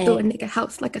 Running through a nigga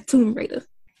house like a Tomb Raider.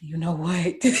 You know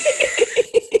what?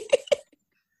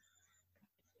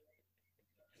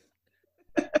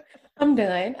 I'm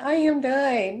done. I am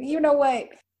done. You know what?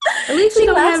 At least we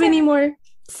don't have any more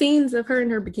scenes of her in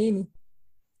her bikini.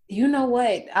 You know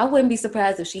what? I wouldn't be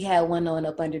surprised if she had one on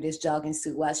up under this jogging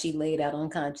suit while she laid out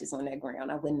unconscious on that ground.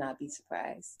 I would not be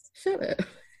surprised. Shut up.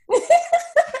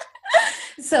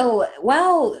 So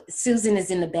while Susan is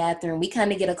in the bathroom, we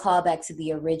kind of get a call back to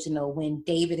the original when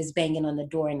David is banging on the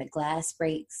door and the glass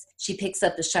breaks. She picks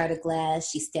up a shard of glass.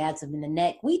 She stabs him in the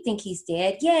neck. We think he's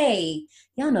dead. Yay.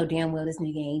 Y'all know damn well this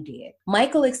nigga ain't dead.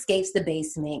 Michael escapes the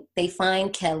basement. They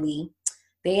find Kelly.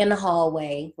 They in the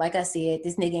hallway. Like I said,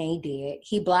 this nigga ain't dead.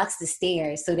 He blocks the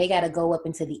stairs, so they got to go up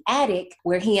into the attic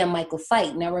where he and Michael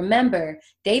fight. Now remember,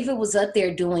 David was up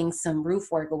there doing some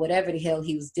roof work or whatever the hell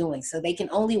he was doing, so they can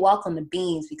only walk on the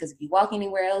beams, because if you walk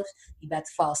anywhere else, you about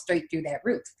to fall straight through that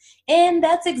roof. And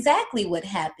that's exactly what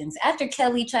happens. After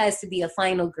Kelly tries to be a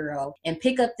final girl and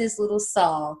pick up this little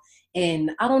saw,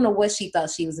 and I don't know what she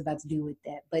thought she was about to do with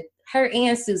that, but her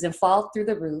and Susan fall through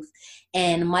the roof,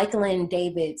 and Michael and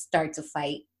David start to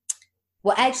fight.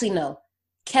 Well, actually, no.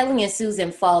 Kelly and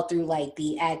Susan fall through like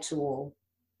the actual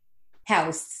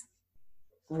house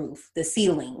roof, the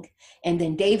ceiling. And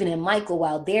then David and Michael,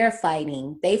 while they're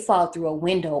fighting, they fall through a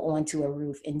window onto a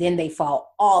roof, and then they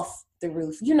fall off the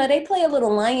roof. You know, they play a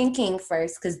little Lion King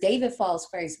first, because David falls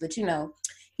first, but you know,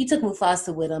 he took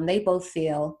Mufasa with him. They both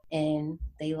fell, and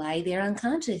they lie there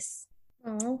unconscious.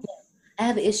 Oh. I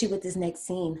have an issue with this next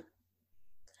scene.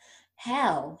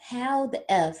 How the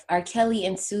F are Kelly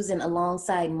and Susan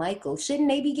alongside Michael? Shouldn't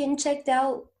they be getting checked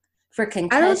out for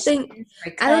concussions?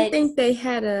 I don't think they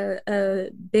had a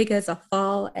big as a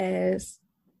fall as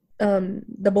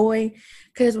the boy,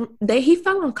 because he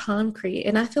fell on concrete,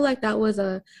 and I feel like that was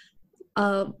a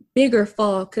bigger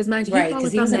fall, because mind you, right,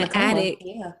 because he was in a coma. Attic.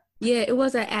 Yeah, it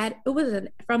was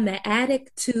from the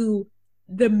attic to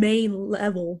the main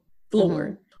level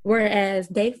floor, whereas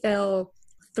they fell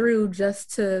through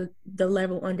just to the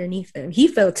level underneath him. He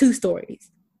fell 2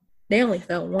 stories. They only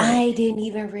fell 1. I didn't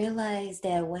even realize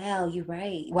that. Wow, you're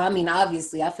right. Well, I mean,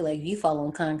 obviously, I feel like if you fall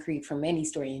on concrete from any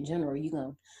story in general, you're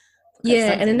going to...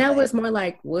 Yeah, and then that was more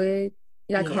like wood,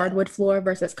 like hardwood floor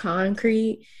versus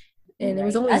concrete. And it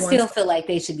was only I still feel like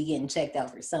they should be getting checked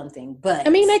out for something, but... I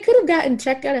mean, they could have gotten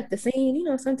checked out at the scene. You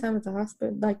know, sometimes at the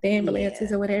hospital, like the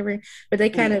ambulances or whatever. But they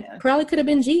kind of probably could have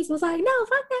been G's was like, no,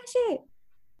 fuck that shit.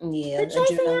 Yeah,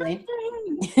 adrenaline.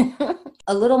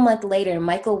 A little month later,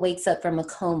 Michael wakes up from a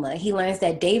coma. He learns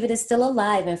that David is still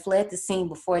alive and fled the scene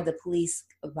before the police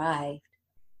arrived.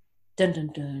 Dun,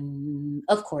 dun, dun.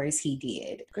 Of course he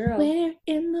did. Girl. Where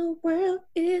in the world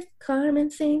is Carmen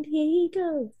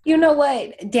Sandiego? You know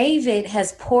what? David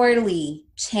has poorly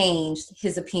changed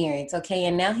his appearance, okay?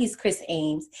 And now he's Chris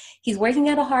Ames. He's working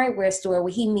at a hardware store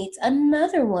where he meets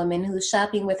another woman who's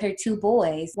shopping with her 2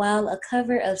 boys while a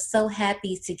cover of So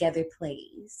Happy Together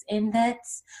plays. And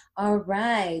that's all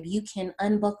right. You can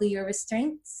unbuckle your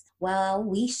restraints while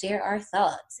we share our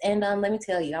thoughts. And let me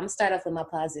tell you, I'm going to start off with my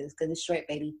positives because it's short,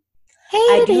 baby.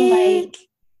 I do like...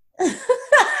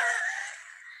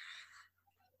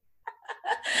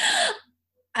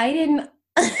 I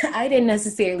didn't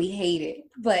necessarily hate it,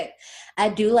 but I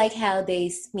do like how they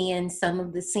spin some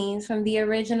of the scenes from the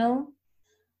original.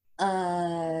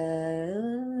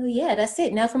 Yeah, that's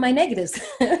it. Now for my negatives.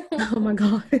 Oh my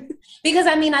God. Because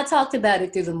I mean, I talked about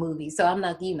it through the movie, so I'm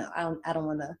not, I don't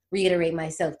want to reiterate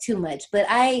myself too much. But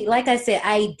like I said,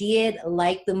 I did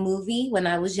like the movie when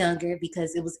I was younger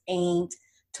because it was aimed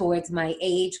towards my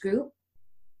age group.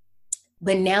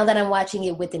 But now that I'm watching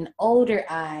it with an older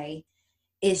eye,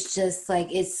 it's just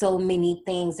like, it's so many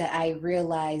things that I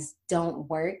realize don't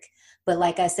work. But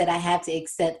like I said, I have to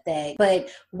accept that. But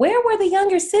where were the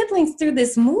younger siblings through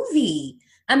this movie?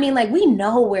 I mean, like, we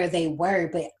know where they were,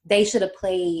 but they should have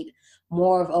played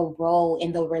more of a role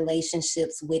in the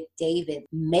relationships with David.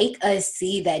 Make us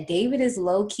see that David is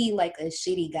low-key like a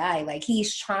shitty guy. Like,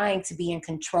 he's trying to be in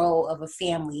control of a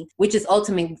family, which is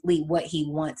ultimately what he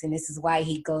wants. And this is why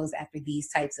he goes after these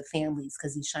types of families,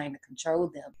 because he's trying to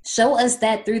control them. Show us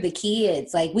that through the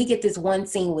kids. Like, we get this one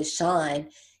scene with Sean.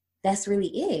 That's really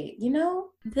it,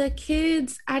 The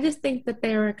kids, I just think that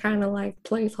they were kind of like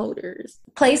placeholders.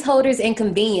 Placeholders and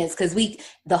convenience, because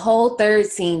the whole third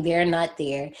scene, they're not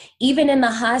there. Even in the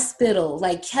hospital,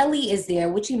 like Kelly is there,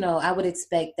 which, I would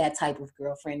expect that type of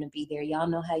girlfriend to be there. Y'all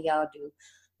know how y'all do.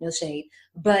 No shade.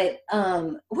 But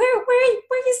where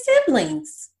your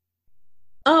siblings?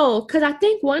 Oh, because I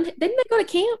think didn't they go to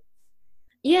camp?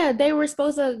 Yeah, they were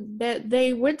supposed to, that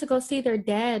they went to go see their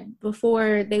dad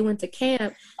before they went to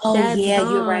camp. Oh, Dad's yeah,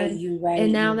 gone, you're right.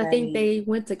 And now I think they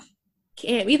went to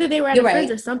camp. Either they were at a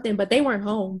friend's or something, but they weren't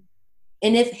home.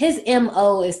 And if his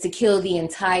MO is to kill the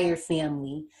entire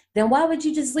family, then why would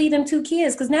you just leave them 2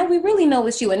 kids? Because now we really know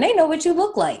it's you, and they know what you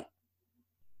look like.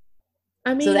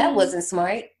 I mean, so that wasn't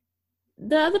smart.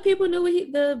 The other people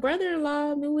knew the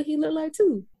brother-in-law knew what he looked like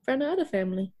too, from the other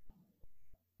family.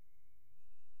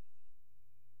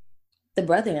 The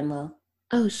brother-in-law.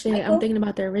 Oh shit, Michael? I'm thinking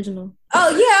about the original. Oh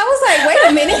yeah, I was like, wait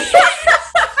a minute.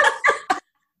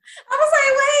 I was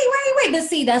like, wait. But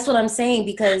see, that's what I'm saying,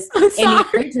 because in the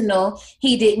original,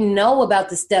 he didn't know about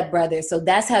the stepbrother. So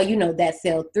that's how that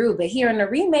fell through. But here in the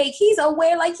remake, he's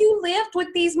aware, like, you lived with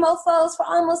these mofos for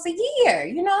almost a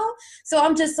year, So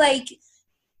I'm just like,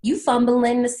 you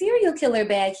fumbling the serial killer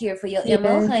bag here for your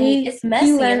MO, honey. It's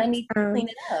messy and I need to clean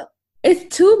it up.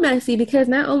 It's too messy, because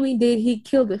not only did he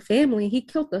kill the family, he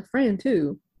killed the friend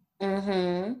too.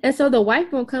 Mm-hmm. And so the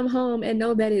wife won't come home and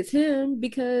know that it's him,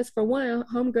 because for one,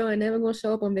 homegirl ain't never gonna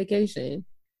show up on vacation,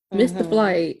 missed the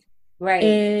flight, right?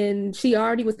 And she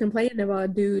already was complaining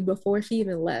about dude before she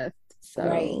even left. So.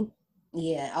 Right.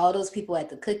 Yeah, all those people at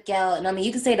the cookout. And I mean,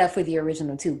 you can say that for the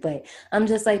original too, but I'm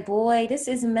just like, boy, this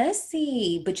is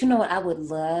messy. But you know what I would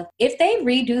love? If they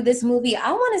redo this movie,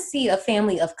 I want to see a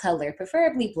family of color,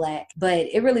 preferably Black, but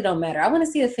it really don't matter. I want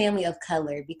to see a family of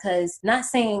color, because not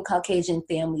saying Caucasian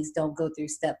families don't go through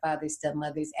stepfathers,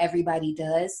 stepmothers. Everybody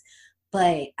does.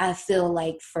 But I feel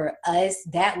like for us,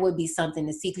 that would be something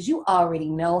to see, because you already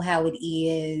know how it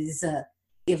is.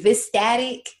 If it's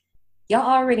static, Y'all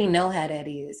already know how that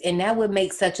is. And that would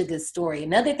make such a good story.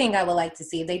 Another thing I would like to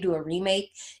see if they do a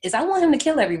remake is I want him to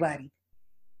kill everybody.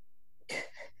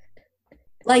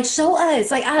 Like, show us.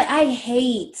 Like, I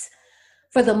hate,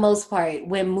 for the most part,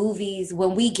 when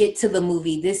we get to the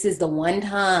movie, this is the one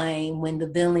time when the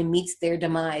villain meets their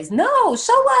demise. No,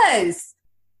 show us.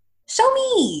 Show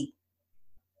me.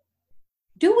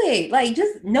 Do it. Like,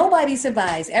 just nobody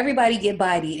survives. Everybody get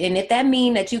bodied. And if that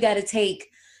means that you got to take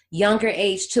younger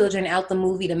age children out the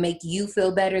movie to make you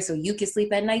feel better so you can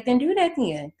sleep at night, then do that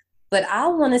then. But I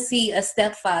want to see a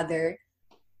Stepfather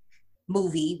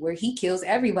movie where he kills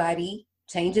everybody,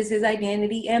 changes his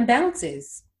identity, and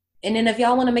bounces. And then if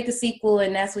y'all want to make a sequel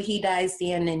and that's what he dies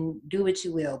in, then do what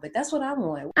you will. But that's what I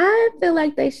want. I feel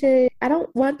like they should, I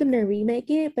don't want them to remake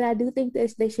it, but I do think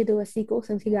that they should do a sequel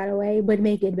since he got away, but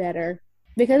make it better.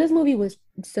 Because this movie was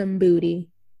some booty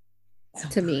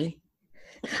to me.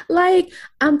 Like,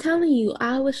 I'm telling you,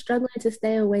 I was struggling to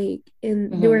stay awake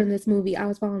during this movie. I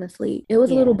was falling asleep. It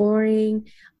was a little boring.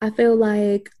 I feel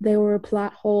like there were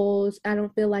plot holes. I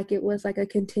don't feel like it was like a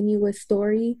continuous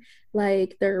story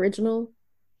like the original.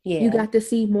 Yeah. You got to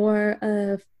see more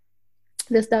of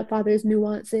the stepfather's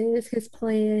nuances, his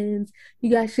plans.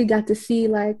 You actually got to see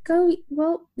like, oh,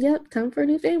 well, yep, time for a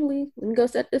new family. Let me go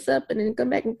set this up and then come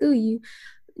back and kill you.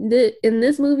 In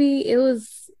this movie, it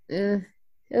was a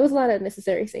lot of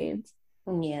unnecessary scenes.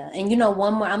 Yeah. And you know,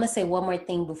 I'm going to say one more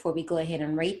thing before we go ahead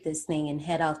and rate this thing and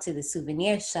head off to the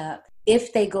souvenir shop.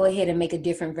 If they go ahead and make a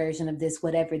different version of this,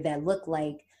 whatever that looked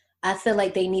like, I feel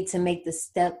like they need to make the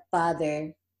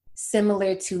stepfather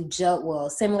similar to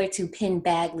Penn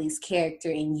Badgley's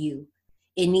character in You.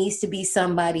 It needs to be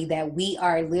somebody that we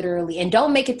are literally, and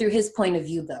don't make it through his point of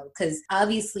view though, because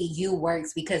obviously You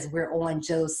works because we're on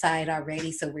Joe's side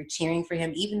already, so we're cheering for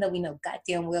him, even though we know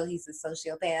goddamn well he's a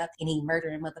sociopath and he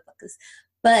murdering motherfuckers.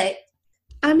 But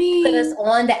I mean, put us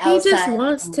on the outside. He just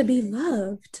wants to be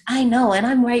loved. I know, and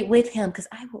I'm right with him because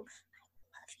I will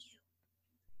love you.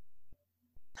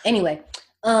 Anyway,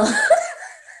 wants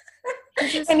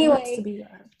to be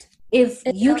loved. If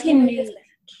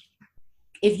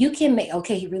you can make,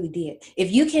 okay, he really did.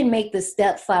 If you can make the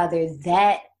stepfather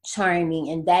that charming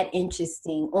and that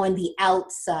interesting on the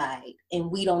outside, and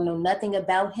we don't know nothing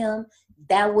about him,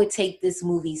 that would take this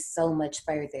movie so much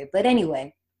further. But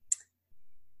anyway,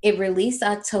 it released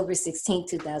October 16,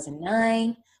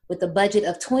 2009, with a budget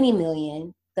of $20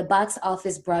 million. The box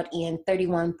office brought in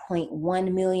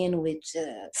 $31.1 million, which,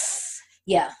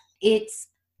 it's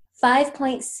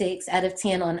 5.6 out of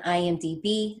 10 on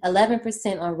IMDb,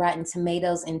 11% on Rotten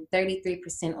Tomatoes, and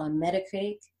 33% on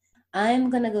Metacritic.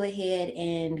 I'm going to go ahead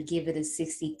and give it a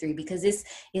 63 because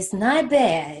it's not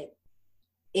bad.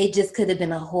 It just could have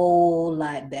been a whole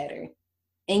lot better.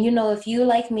 And, you know, if you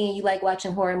like me and you like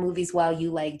watching horror movies while you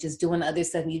like just doing other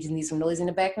stuff and you just need some noise in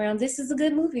the background, this is a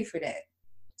good movie for that.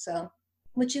 So,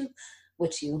 what you?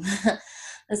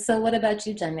 So, what about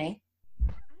you, Janae?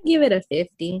 Give it a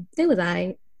 50. It was all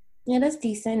right. Yeah, that's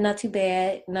decent. Not too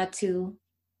bad. Not too,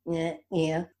 yeah.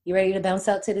 You ready to bounce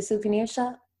out to the souvenir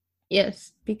shop?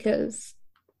 Yes, because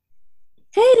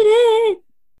hated it.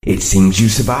 It seems you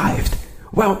survived.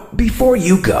 Well, before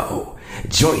you go,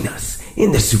 join us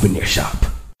in the souvenir shop.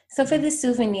 So for the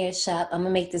souvenir shop, I'm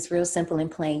going to make this real simple and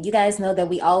plain. You guys know that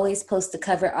we always post the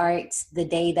cover art the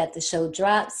day that the show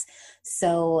drops.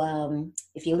 So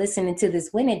if you're listening to this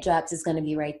when it drops, it's going to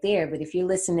be right there. But if you're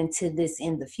listening to this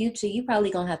in the future, you're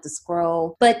probably going to have to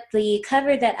scroll. But the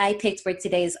cover that I picked for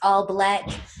today is all black.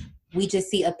 We just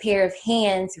see a pair of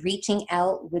hands reaching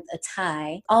out with a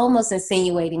tie, almost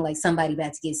insinuating like somebody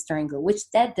about to get strangled, which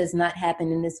that does not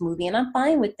happen in this movie. And I'm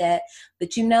fine with that.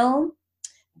 But you know,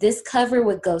 this cover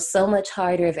would go so much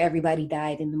harder if everybody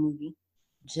died in the movie.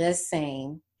 Just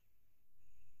saying.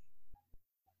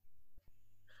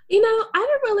 You know, I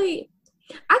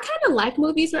kind of like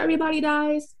movies where everybody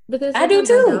dies because I do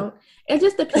too. It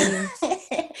just depends.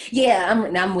 Yeah,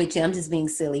 I'm with you. I'm just being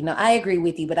silly. No, I agree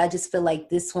with you, but I just feel like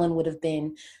this one would have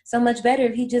been so much better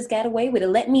if he just got away with it.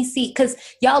 Let me see, because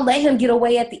y'all let him get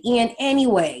away at the end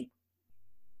anyway.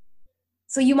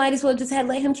 So you might as well just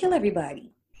let him kill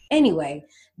everybody. Anyway,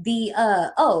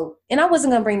 and I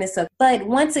wasn't gonna bring this up, but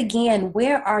once again,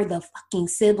 where are the fucking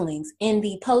siblings? In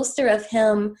the poster of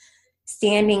him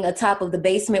standing atop of the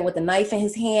basement with a knife in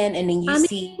his hand, and then you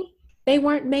see they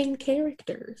weren't main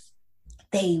characters.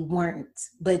 They weren't,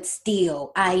 but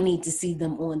still, I need to see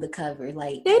them on the cover.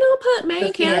 Like, they don't put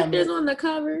main characters on the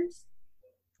covers.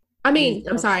 I mean,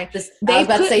 I'm sorry. I was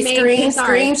about to say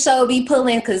Scream show be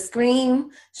pulling, because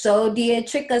Scream show did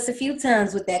trick us a few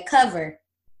times with that cover.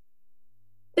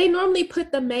 They normally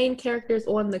put the main characters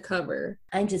on the cover.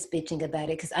 I'm just bitching about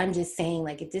it because I'm just saying,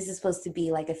 like, if this is supposed to be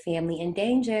like a family in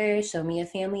danger, show me a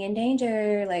family in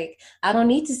danger. Like, I don't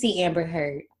need to see Amber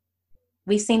Heard.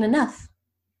 We've seen enough.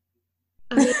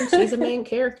 I mean, she's a main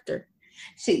character.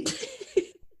 She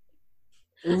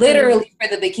literally for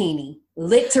the bikini.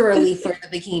 Literally for the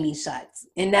bikini shots.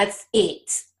 And that's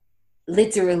it.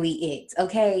 Literally it.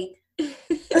 Okay?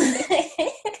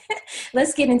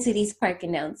 Let's get into these park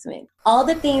announcements. All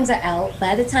the themes are out.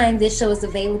 By the time this show is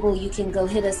available, you can go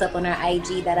hit us up on our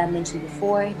IG that I mentioned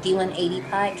before, D180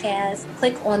 Podcast.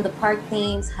 Click on the park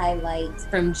themes highlights.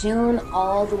 From June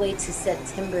all the way to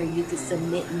September, you can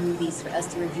submit movies for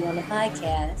us to review on the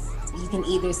podcast. You can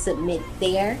either submit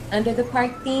there under the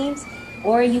park themes,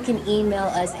 or you can email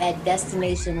us at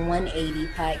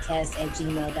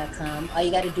destination180podcast@gmail.com. All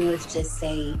you got to do is just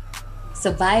say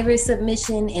Survivor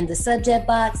submission in the subject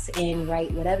box and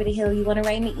write whatever the hell you want to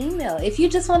write in the email. If you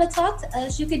just want to talk to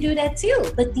us, you could do that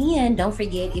too. But then don't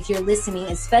forget, if you're listening,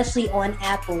 especially on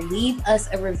Apple, leave us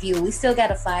a review. We still got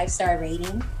a 5-star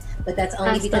rating, but that's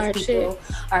only because people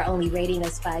are only rating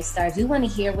us 5 stars. We want to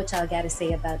hear what y'all got to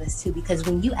say about us too, because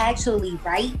when you actually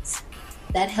write,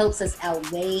 that helps us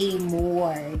out way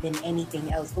more than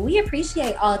anything else. But we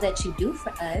appreciate all that you do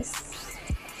for us.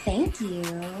 Thank you.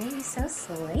 You're so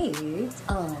sweet.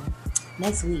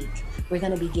 Next week, we're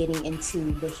going to be getting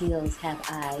into The Hills Have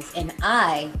Eyes. And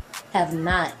I have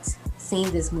not seen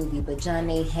this movie, but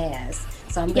Janae has.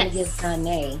 So I'm going to give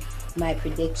Janae my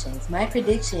predictions. My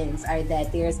predictions are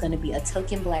that there's going to be a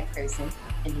token black person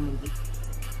in the movie.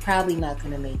 Probably not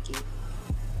going to make it.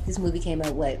 This movie came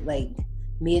out, like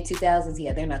mid-2000s?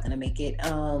 Yeah, they're not going to make it.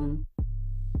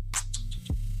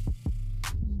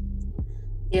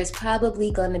 There's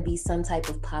probably going to be some type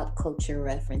of pop culture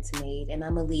reference made, and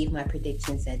I'm going to leave my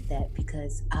predictions at that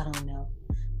because I don't know.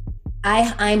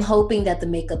 I'm hoping that the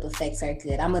makeup effects are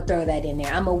good. I'm going to throw that in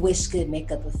there. I'm going to wish good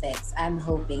makeup effects. I'm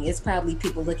hoping. It's probably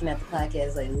people looking at the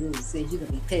podcast like, ooh, sis, you're going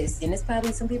to be pissed. And it's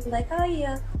probably some people like, oh,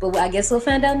 yeah. But I guess we'll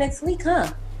find out next week,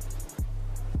 huh?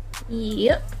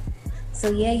 Yep. So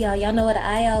yeah, y'all know what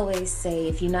I always say.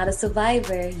 If you're not a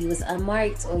survivor, you was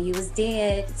unmarked or you was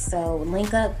dead. So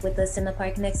link up with us in the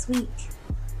park next week.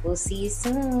 We'll see you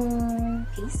soon.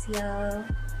 Peace, y'all.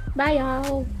 Bye,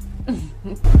 y'all.